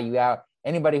 can fly you out.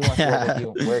 Anybody who wants to work with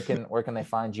you, where can they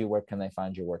find you? Where can they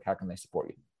find your work? How can they support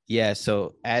you? Yeah,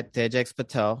 so at Tejex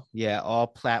Patel, yeah, all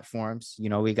platforms.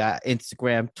 We got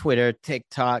Instagram, Twitter,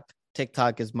 TikTok.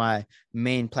 TikTok is my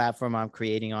main platform I'm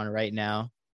creating on right now.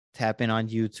 Tap in on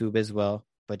YouTube as well.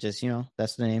 But just,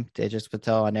 that's the name, Tejex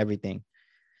Patel, on everything.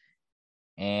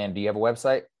 And do you have a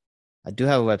website? I do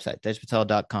have a website,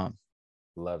 tejpatel.com.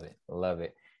 Love it. Love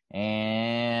it.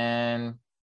 And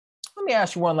let me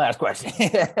ask you one last question.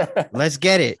 Let's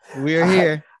get it. We're All right.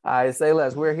 here. All right. Say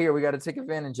less. We're here. We got to take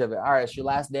advantage of it. All right. It's your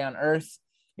last day on earth.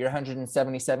 You're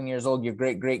 177 years old. Your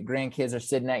great great grandkids are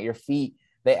sitting at your feet.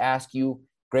 They ask you,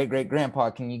 great great grandpa,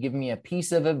 can you give me a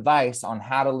piece of advice on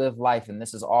how to live life? And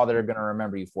this is all they're going to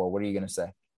remember you for. What are you going to say?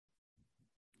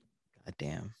 God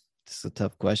damn. This is a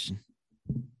tough question.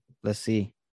 Let's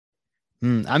see.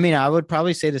 I mean, I would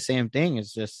probably say the same thing.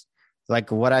 It's just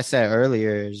like what I said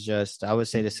earlier is just, I would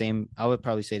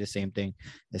probably say the same thing.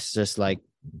 It's just like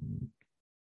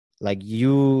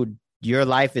your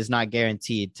life is not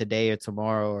guaranteed today or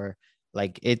tomorrow, or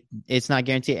like it's not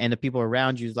guaranteed. And the people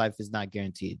around you's life is not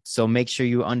guaranteed. So make sure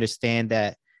you understand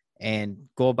that and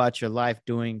go about your life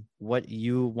doing what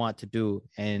you want to do,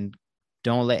 and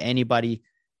don't let anybody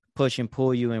push and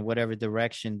pull you in whatever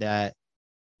direction that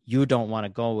you don't want to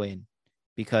go in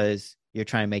because you're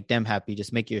trying to make them happy.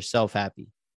 Just make yourself happy.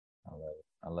 I love it.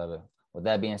 I love it. With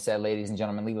that being said, ladies and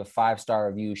gentlemen, leave a 5-star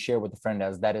review, share with a friend,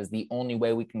 as that is the only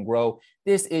way we can grow.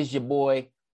 This is your boy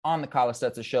on the College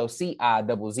Stetzer Show,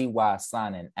 CIZZY,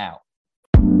 signing out.